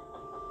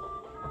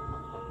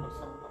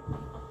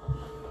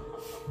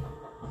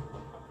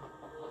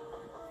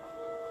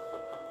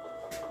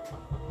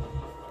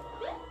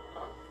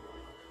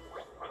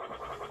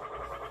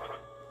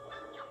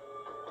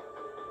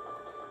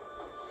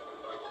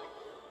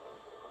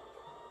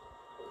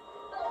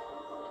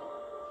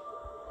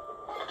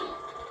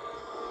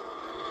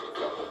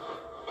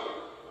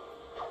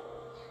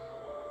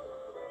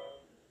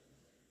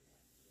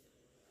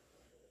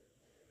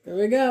 Here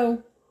we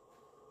go.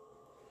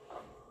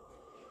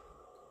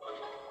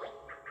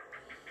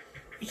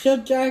 It's so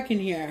dark in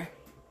here.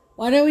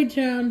 Why don't we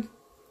turn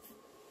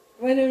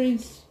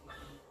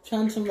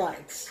some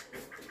lights?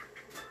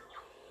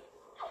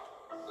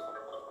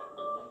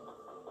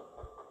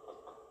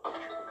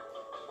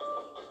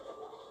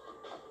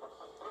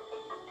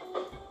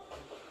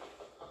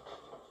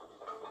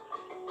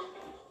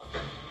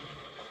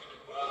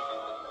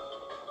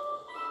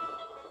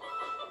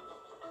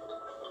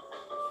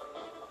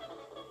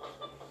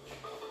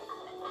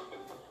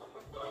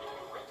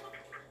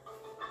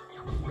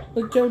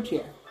 Look, Joe's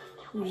here.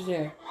 Who's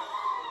there?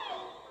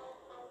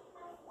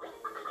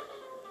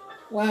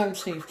 Wow, I'm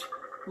saved.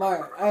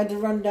 Mark, I had to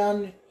run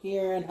down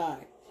here and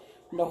hide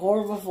from the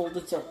horrible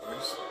folded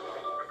soldiers.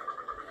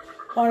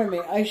 Pardon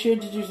me, I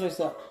should introduce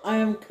myself. I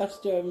am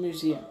Custer of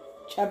Museum,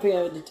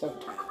 champion of the Toad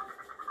Town.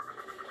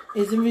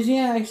 It's a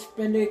museum I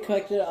expended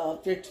collected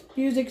objects,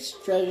 music,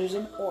 treasures,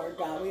 and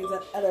origamis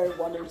and other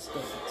wondrous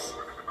things.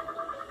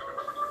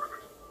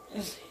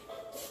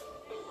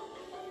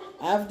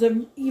 I've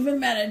even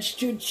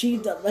managed to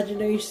achieve the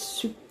legendary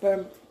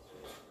Super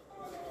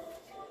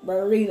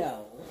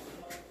Marino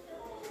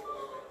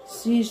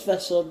Siege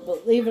Vessel,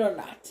 believe it or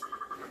not.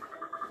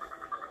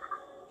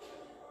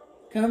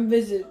 Come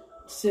visit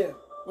soon.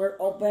 We're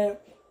open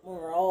when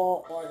we're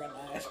all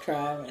organized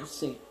crime and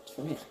scenes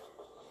from here.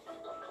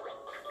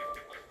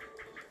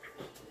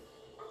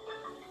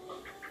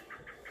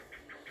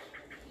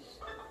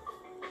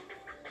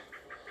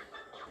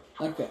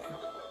 Okay.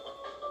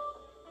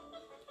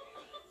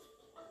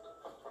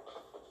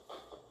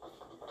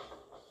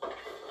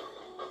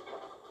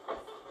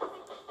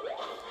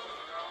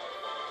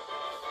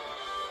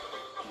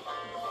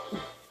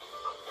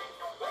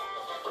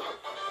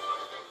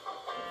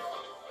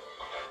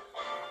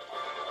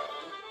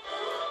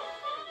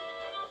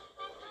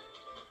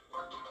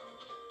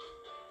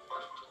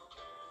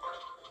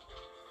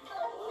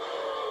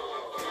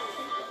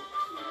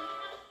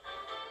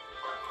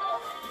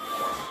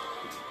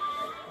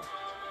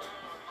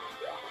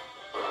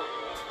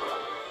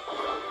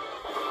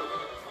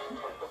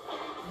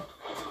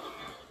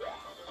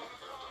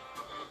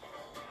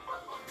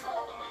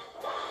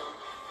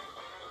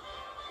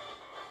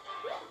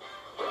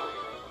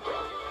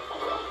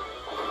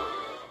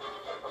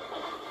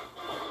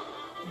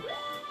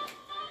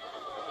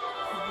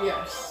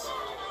 Yes.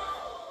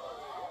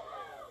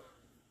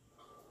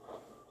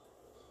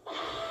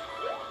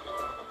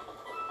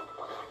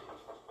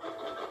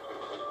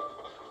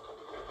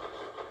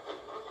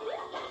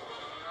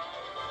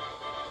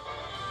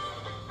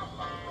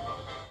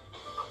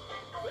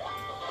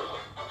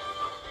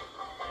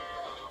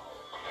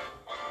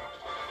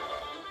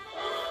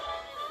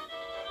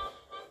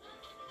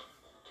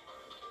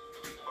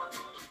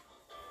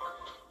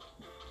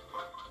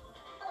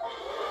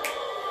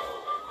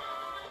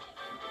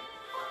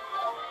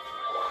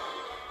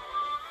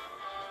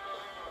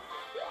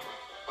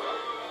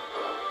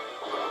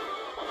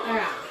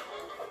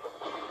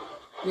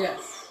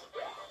 Yes.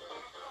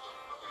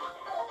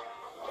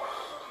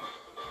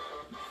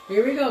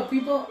 Here we go,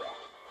 people.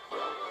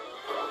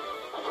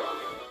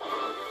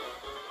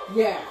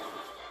 Yeah.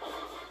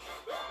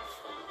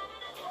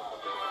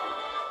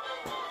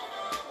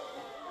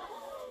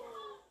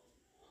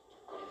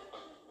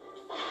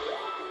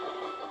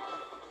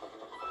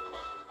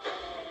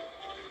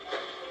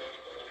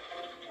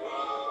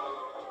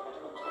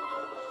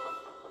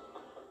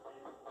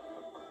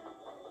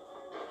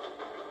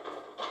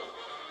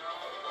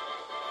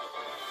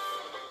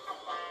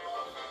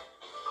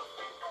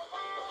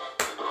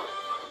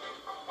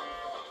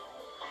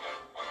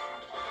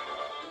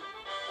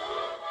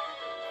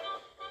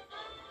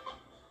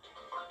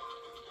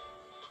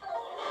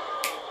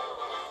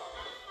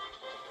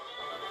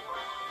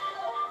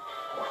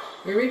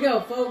 Here we go,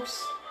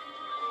 folks.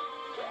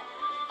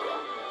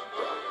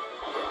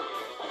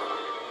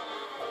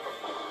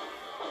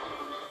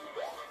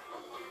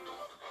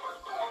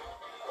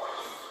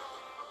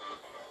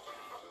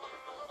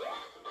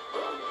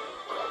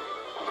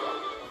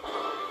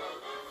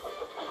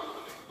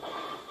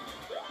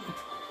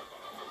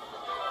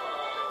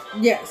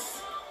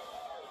 Yes.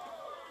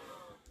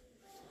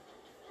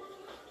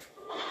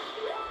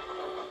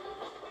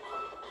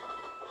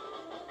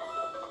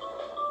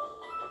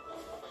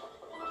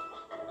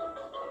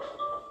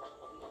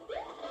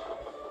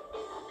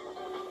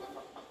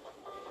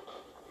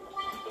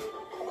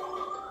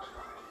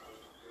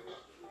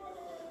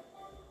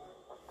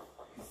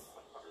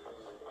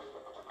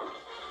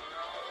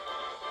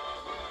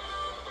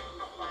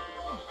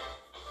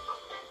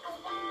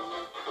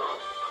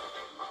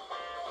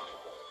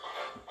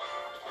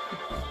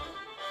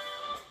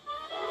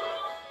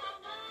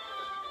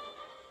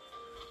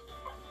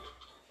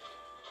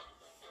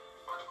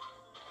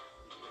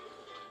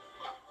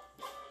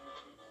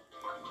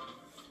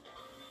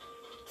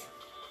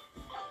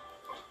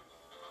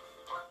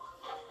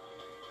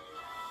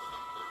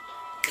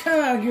 Come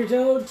out here,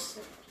 Toads.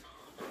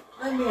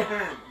 Lend me a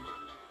hand.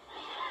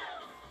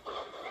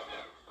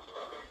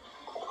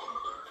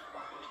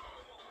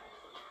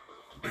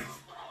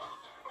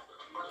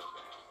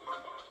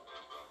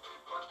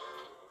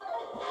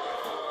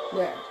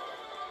 There.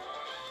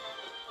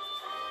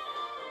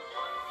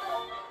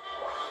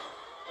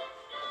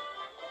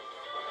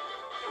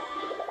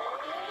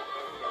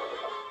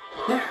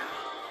 There.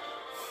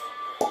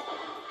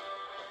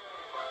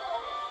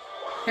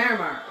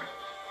 Hammer.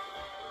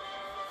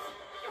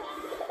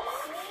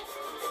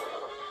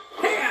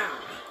 Here.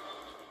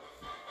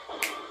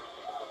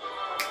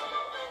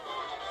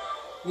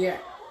 Yeah.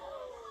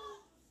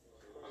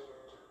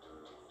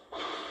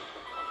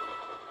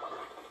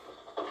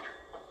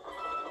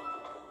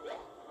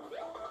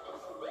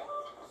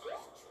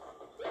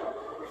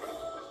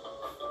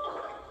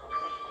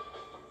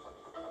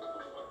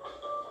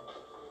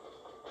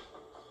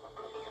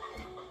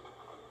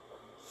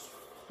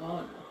 Oh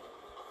no.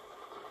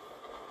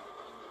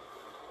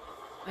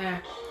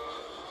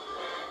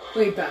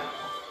 Wait back.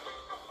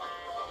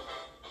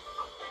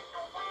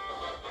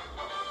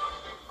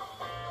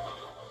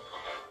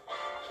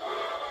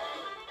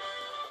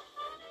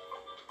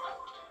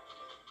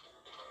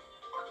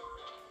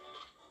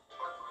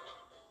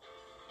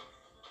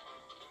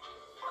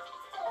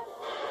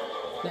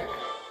 There.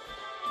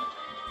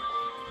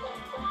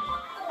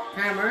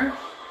 Hammer.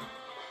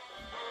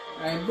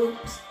 Alright,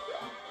 boots.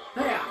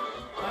 Oh yeah.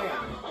 Oh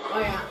yeah. Oh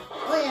yeah.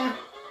 Oh yeah.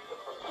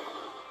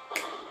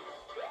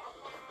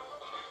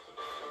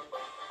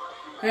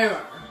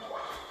 Hammer.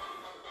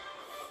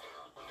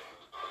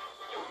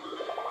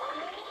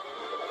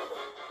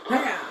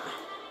 Hiya.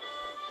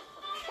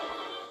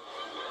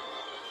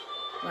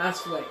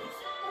 Last wave.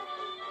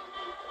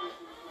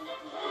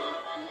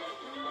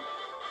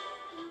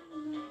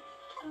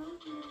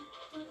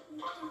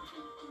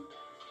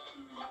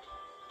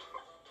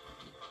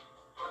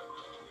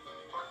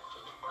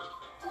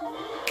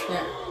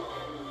 There.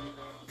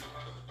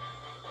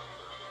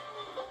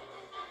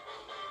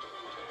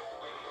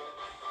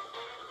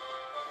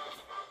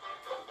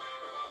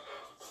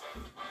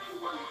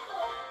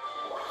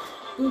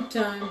 Boot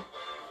time.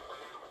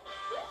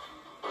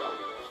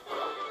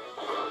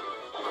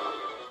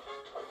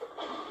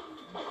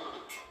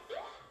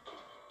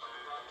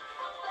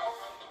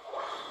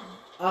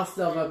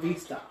 Hasta la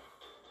vista.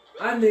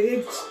 I'm the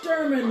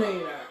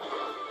exterminator.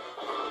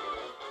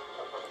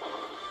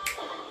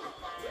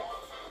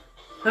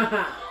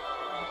 Haha.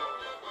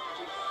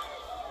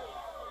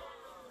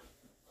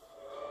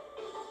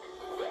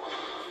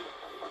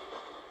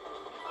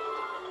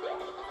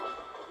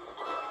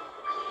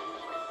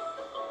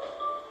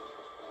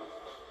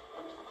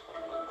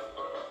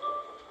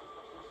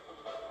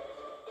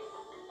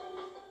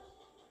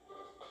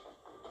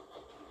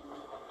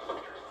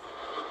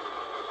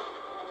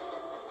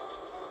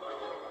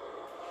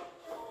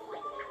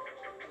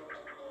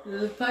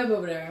 There's a pipe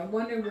over there. I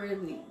wonder where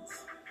it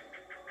leads.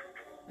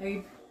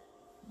 I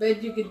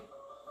bet you could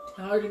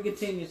hardly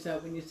contain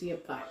yourself when you see a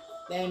pipe.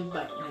 Then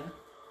bite, huh?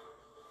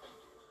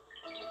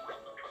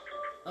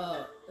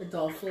 Oh, it's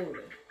all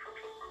folded.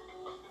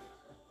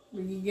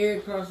 We can get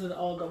across with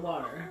all the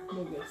water.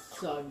 We'll get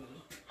soggy.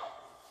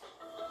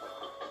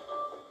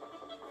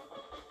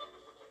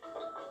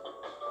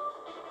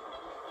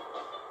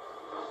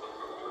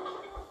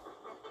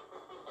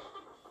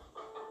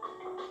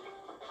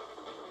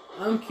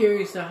 I'm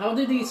curious, how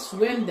did he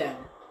swim then?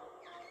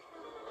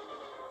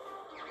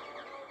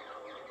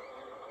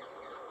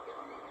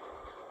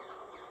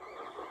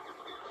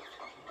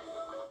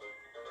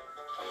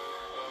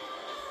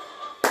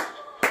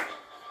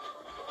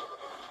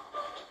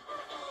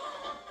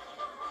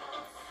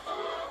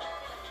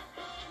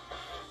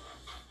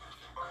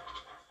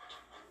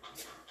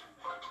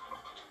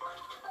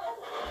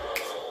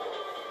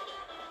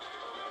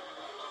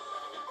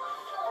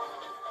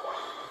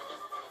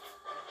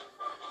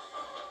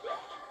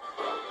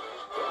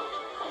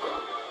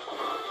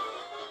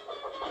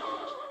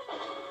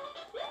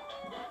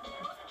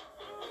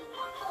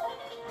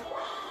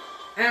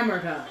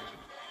 Hammer time.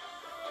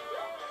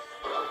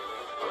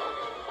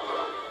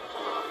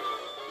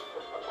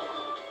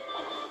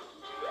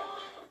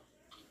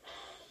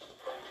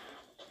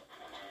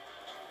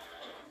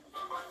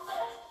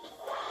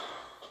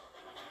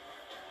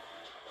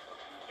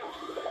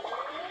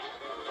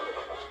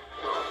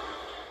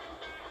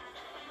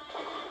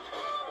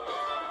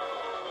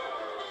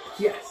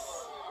 Yes.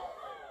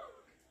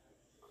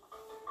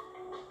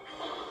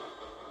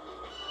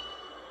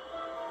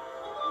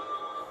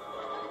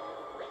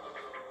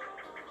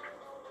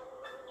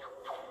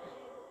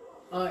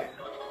 Oh yeah.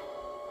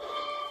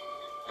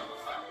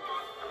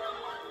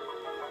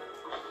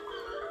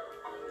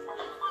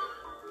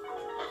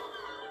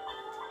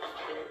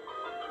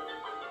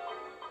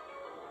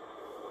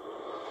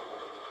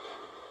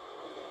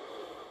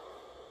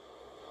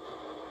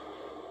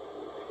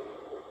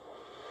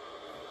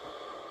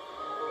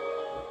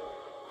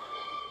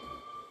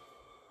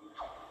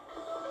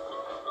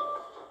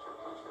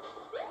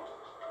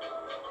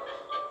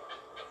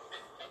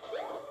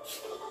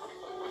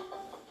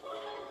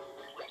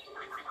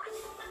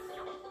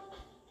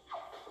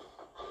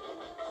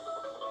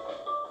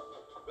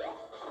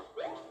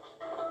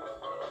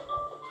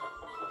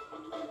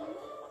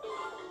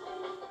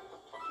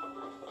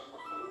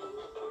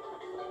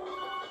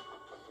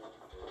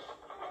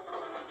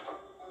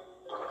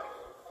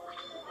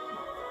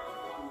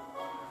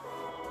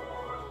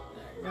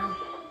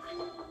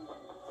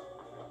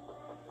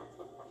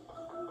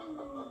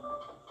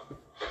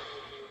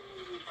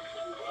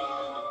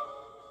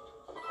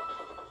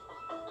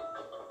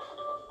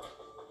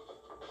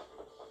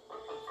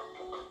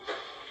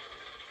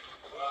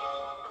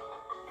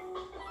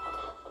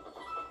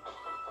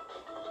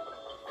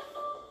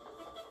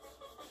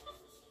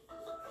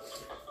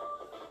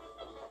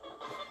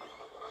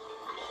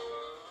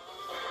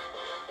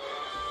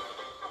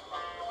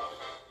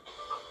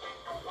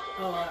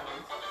 Alright.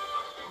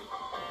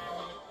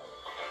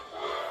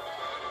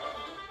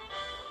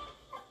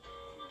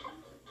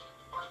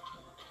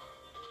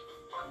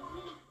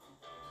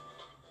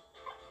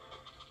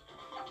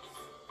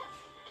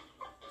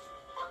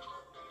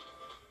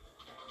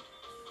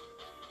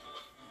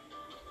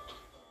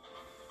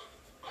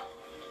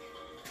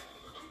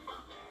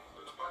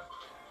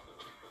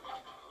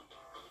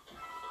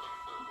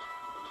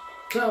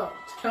 So,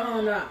 come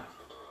on out.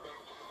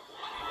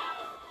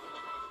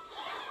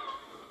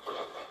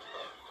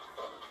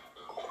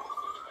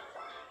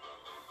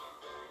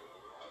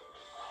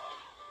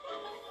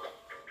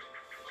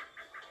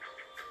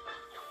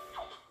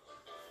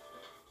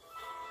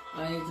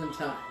 I need some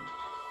time.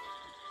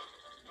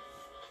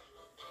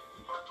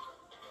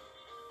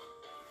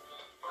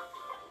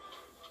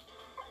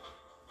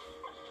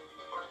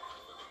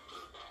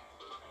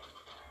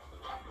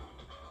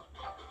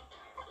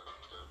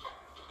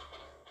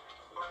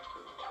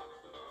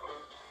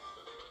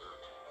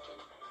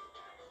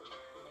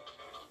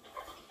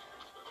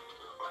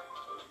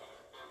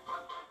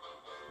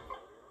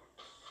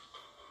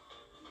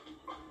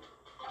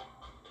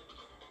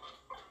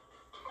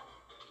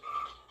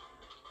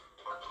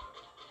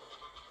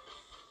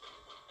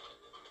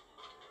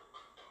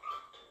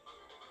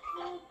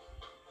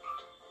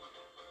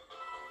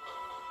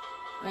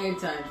 I need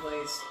time,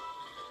 please.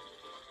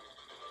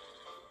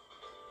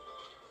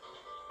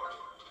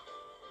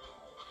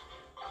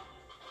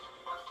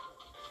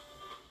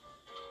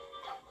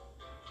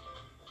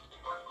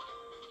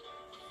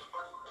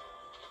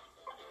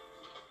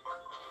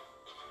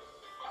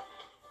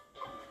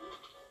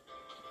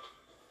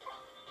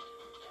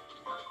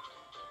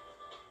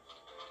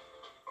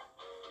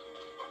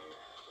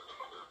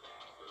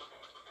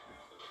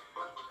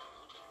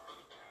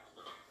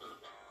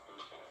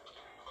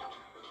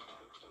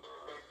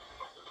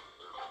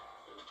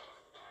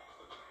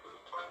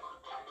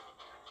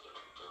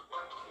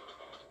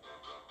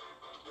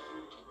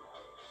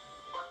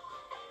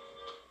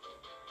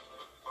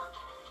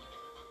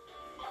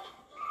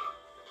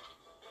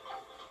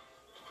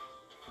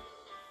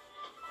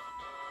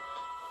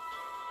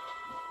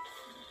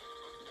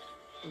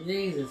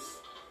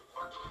 Jesus.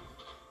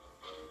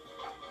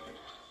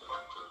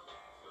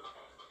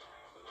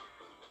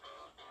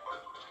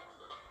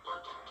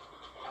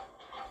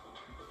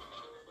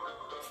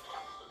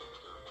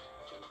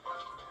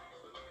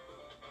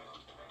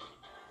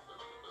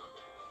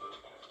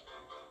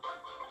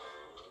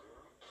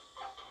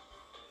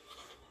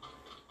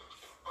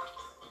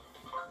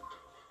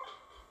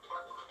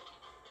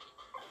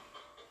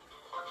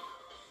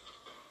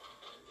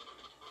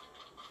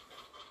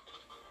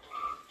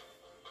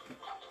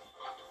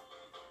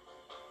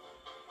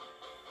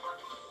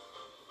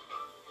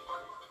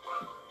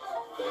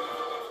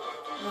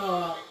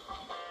 Oh,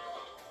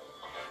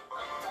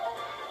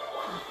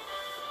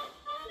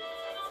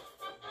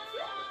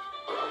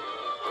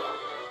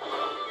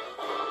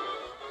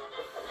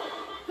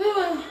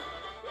 well.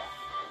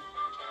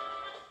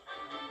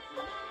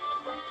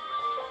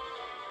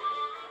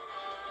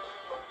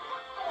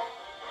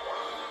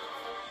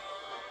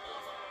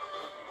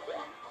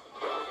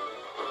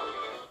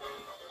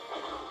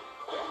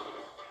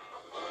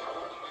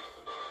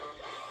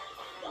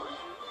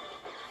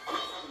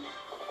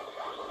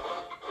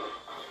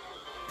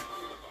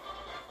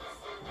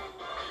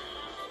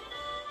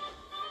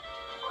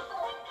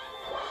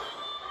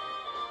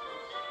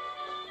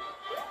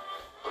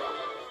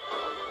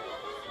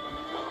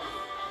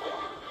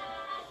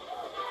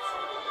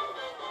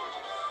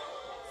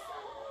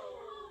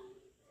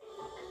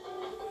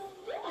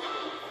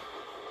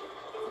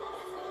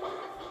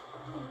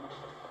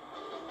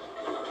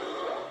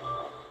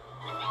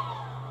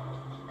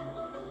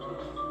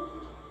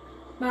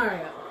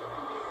 Mario,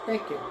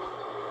 thank you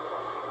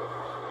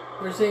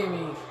for seeing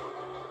me.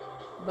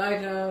 Bye,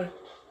 Toad.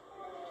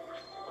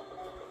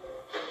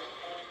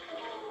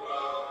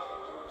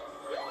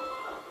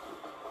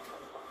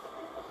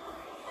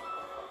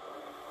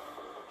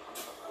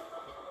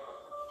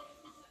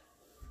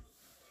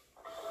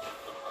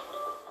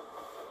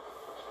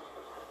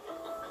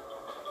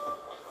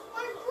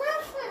 My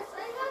breakfast! I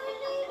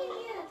haven't eaten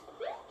yet.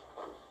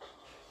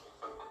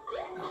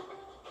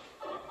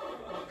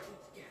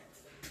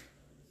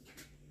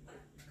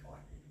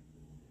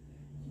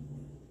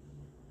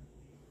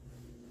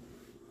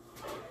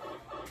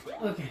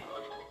 Okay.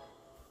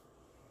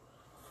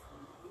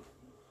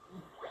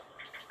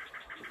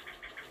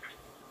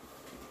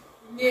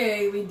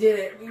 Yay, we did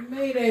it. We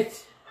made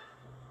it.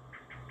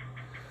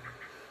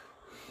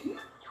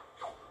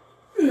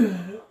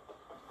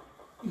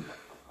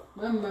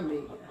 Mamma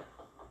mia.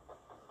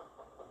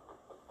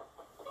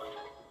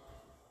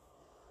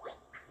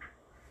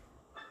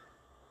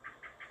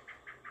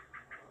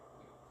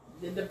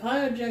 Did the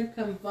pirate jet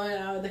come flying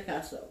out of the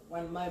castle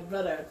when my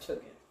brother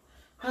took it?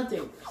 How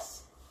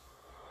dangerous.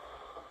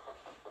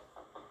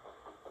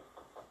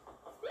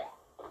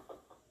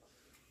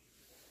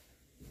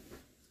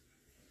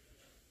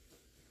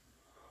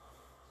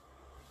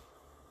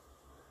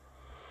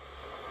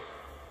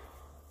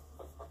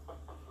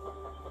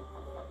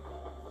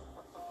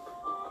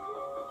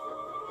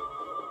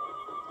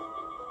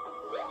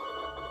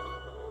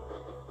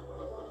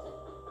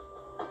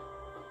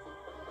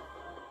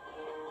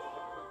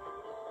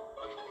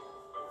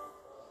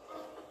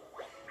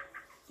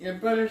 Your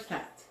brother's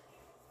hat.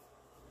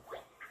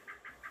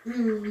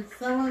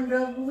 Someone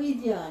wrote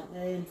Luigi on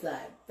the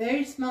inside.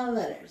 Very small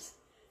letters.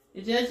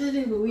 Is that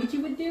something Luigi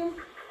would do?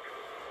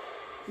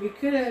 We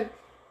could have...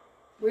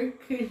 Where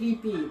could he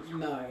be,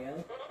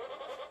 Mario?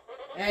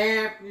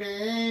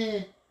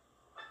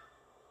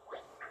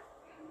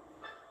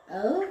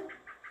 Oh?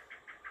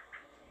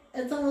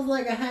 It's almost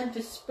like a hand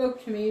just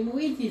spoke to me in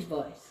Luigi's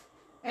voice,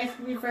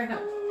 asking me for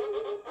help.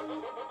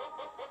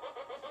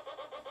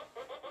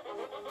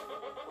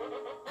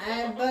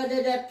 I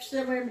butted up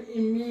somewhere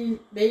in me,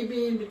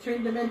 maybe in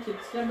between dimensions.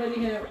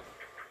 Somebody help.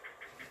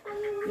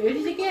 There it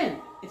is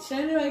again. It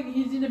sounded like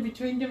he's in the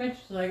between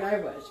dimensions like I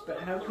was, but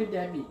how could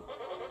that be?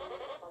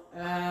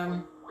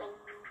 Oh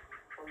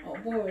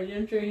boy,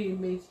 I'm sure he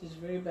makes this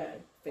very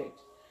bad face.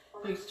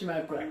 Thanks to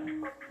my brother.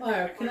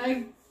 Mario, can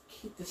I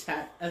keep this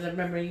hat as a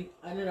memory?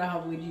 I don't know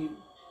how Luigi...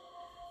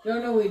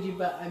 Don't know Luigi,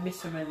 but I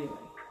miss him anyway.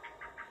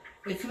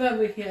 It's about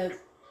it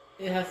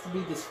has to be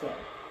this way.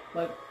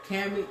 But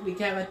we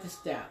can't let this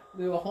down.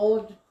 We will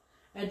hold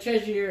and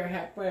treasure your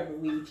hat forever,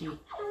 Luigi.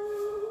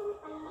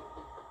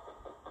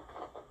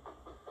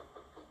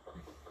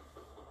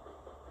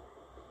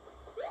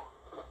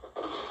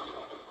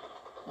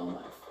 Oh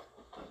my,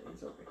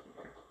 it's over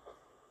here.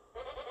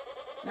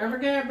 Don't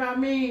forget about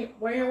me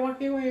while you're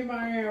walking away,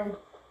 Mario.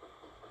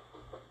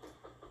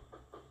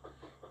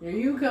 Here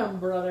you come,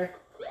 brother.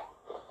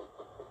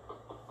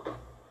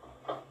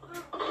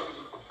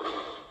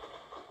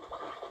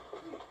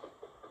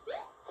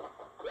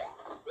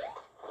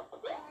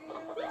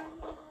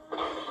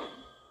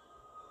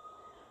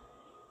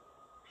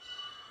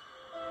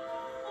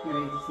 You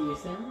ready to see your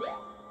son?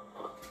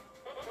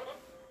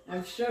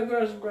 I'm so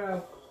gross,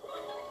 bro.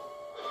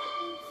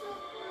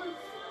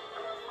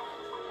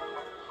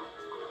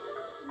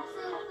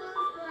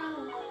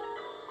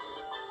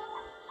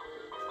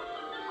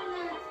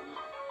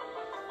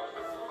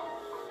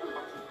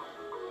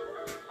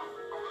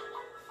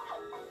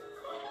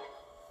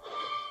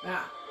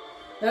 Ah,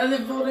 that's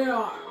a folded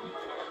arm.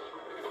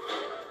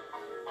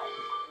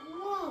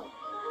 Whoa.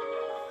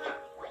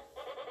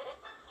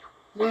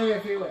 Never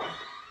everywhere.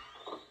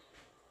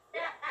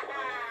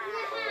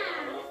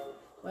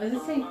 What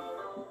does it say?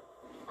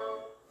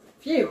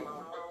 Phew.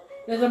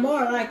 There's a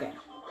more like it.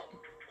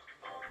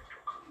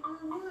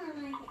 More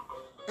like it.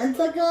 I'm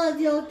so glad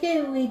you're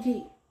okay,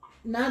 Luigi.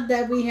 Not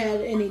that we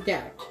had any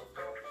doubt.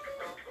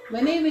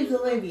 My name is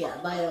Olivia,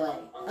 by the way.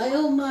 I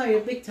owe Mario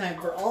big time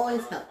for all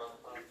his help.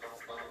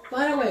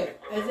 By the way,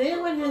 as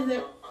anyone who's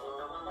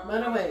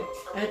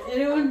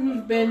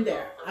been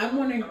there, I'm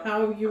wondering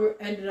how you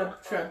ended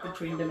up trapped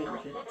between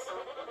dimensions.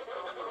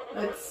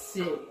 Let's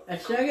see. A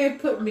Shy Guy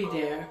put me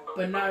there,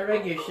 but not a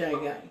regular Shy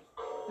Guy.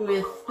 It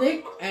was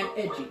thick and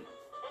edgy.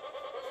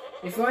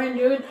 Before I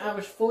knew it, I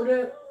was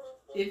folded.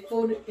 It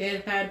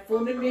had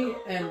folded me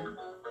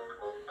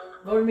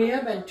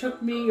up and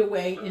took me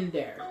away in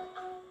there.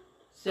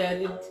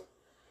 Said it'd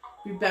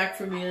be back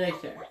for me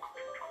later.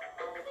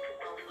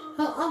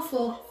 How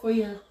awful for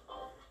you.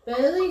 But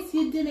at least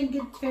you didn't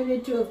get turned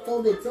into a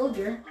folded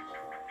soldier.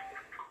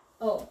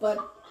 Oh, but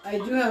I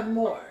do have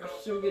more.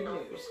 Some good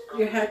news.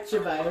 Your hat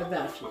survived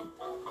without you.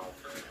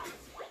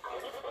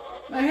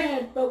 My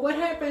head, but what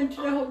happened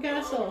to the whole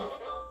castle?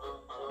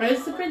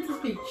 Where's the Princess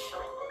Peach?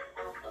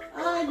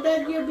 I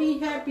bet you'll be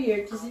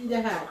happier to see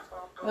the hat.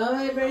 Well,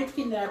 my brother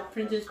kidnapped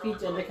Princess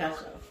Peach and the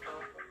castle.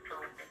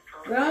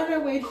 We're on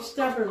our way to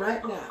stop her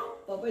right now,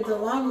 but it's a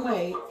long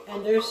way,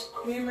 and there's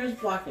screamers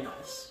blocking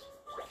us.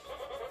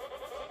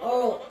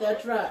 Oh,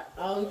 that's right.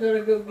 I was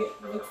gonna go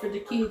look for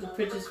the key to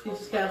Princess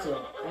Peach's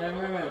castle, and I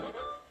remembered.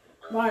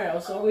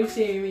 Mario's always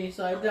seeing me,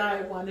 so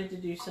I wanted to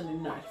do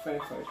something nice for a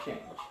change.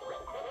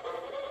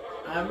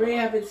 I really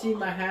haven't seen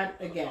my hat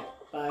again,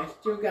 but I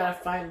still gotta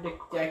find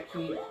that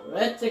key.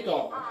 Let's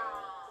go.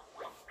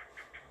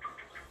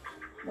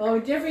 Well, we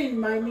definitely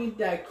might need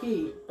that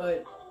key,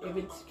 but if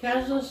it's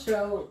castle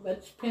show,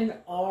 let's pin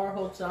our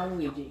hopes on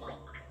Luigi.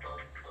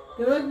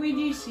 Good luck,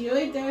 Luigi. See you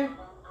later.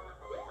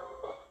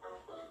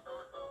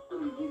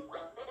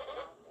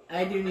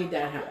 I do need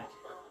that hat.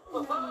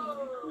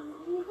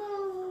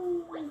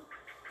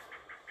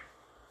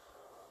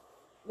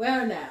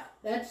 Well now,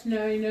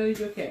 now you know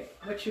he's okay.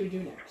 What should we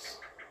do next?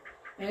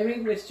 I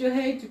mean, we're still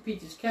heading to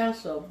Peach's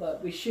castle,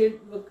 but we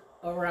should look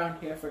around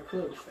here for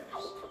clues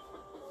first.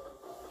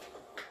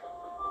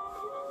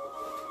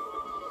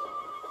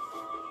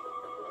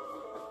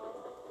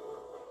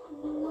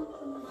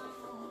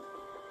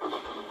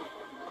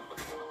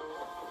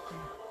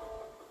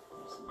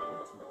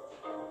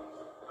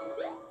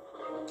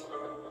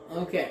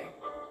 Okay.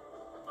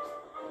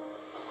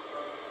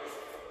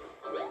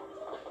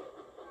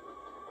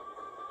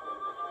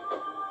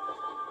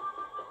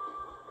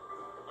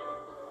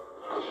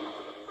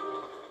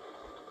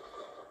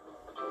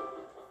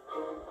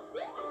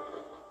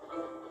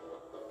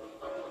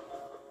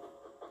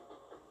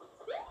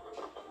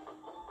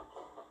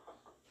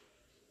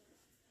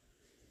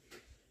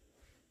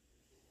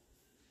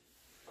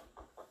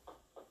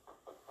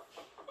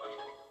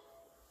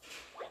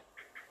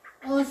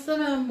 must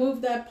somehow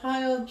move that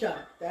pile of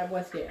junk that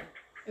was here.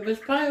 It was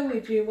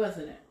Waluigi,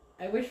 wasn't it?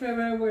 I wish my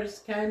river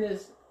was kind of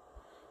as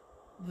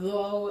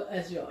low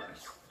as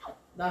yours.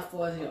 Not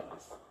full as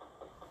yours.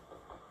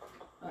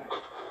 Alright.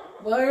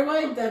 Well,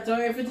 everybody, that's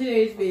all for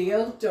today's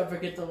video. Don't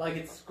forget to like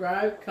and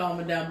subscribe,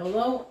 comment down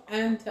below,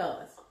 and tell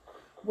us.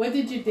 What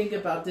did you think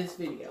about this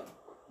video?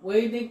 What do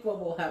you think what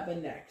will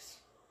happen next?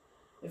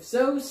 If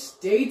so,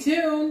 stay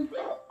tuned.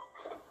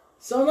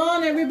 So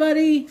long,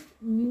 everybody.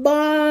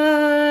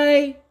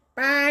 Bye.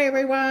 Bye,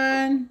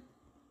 everyone.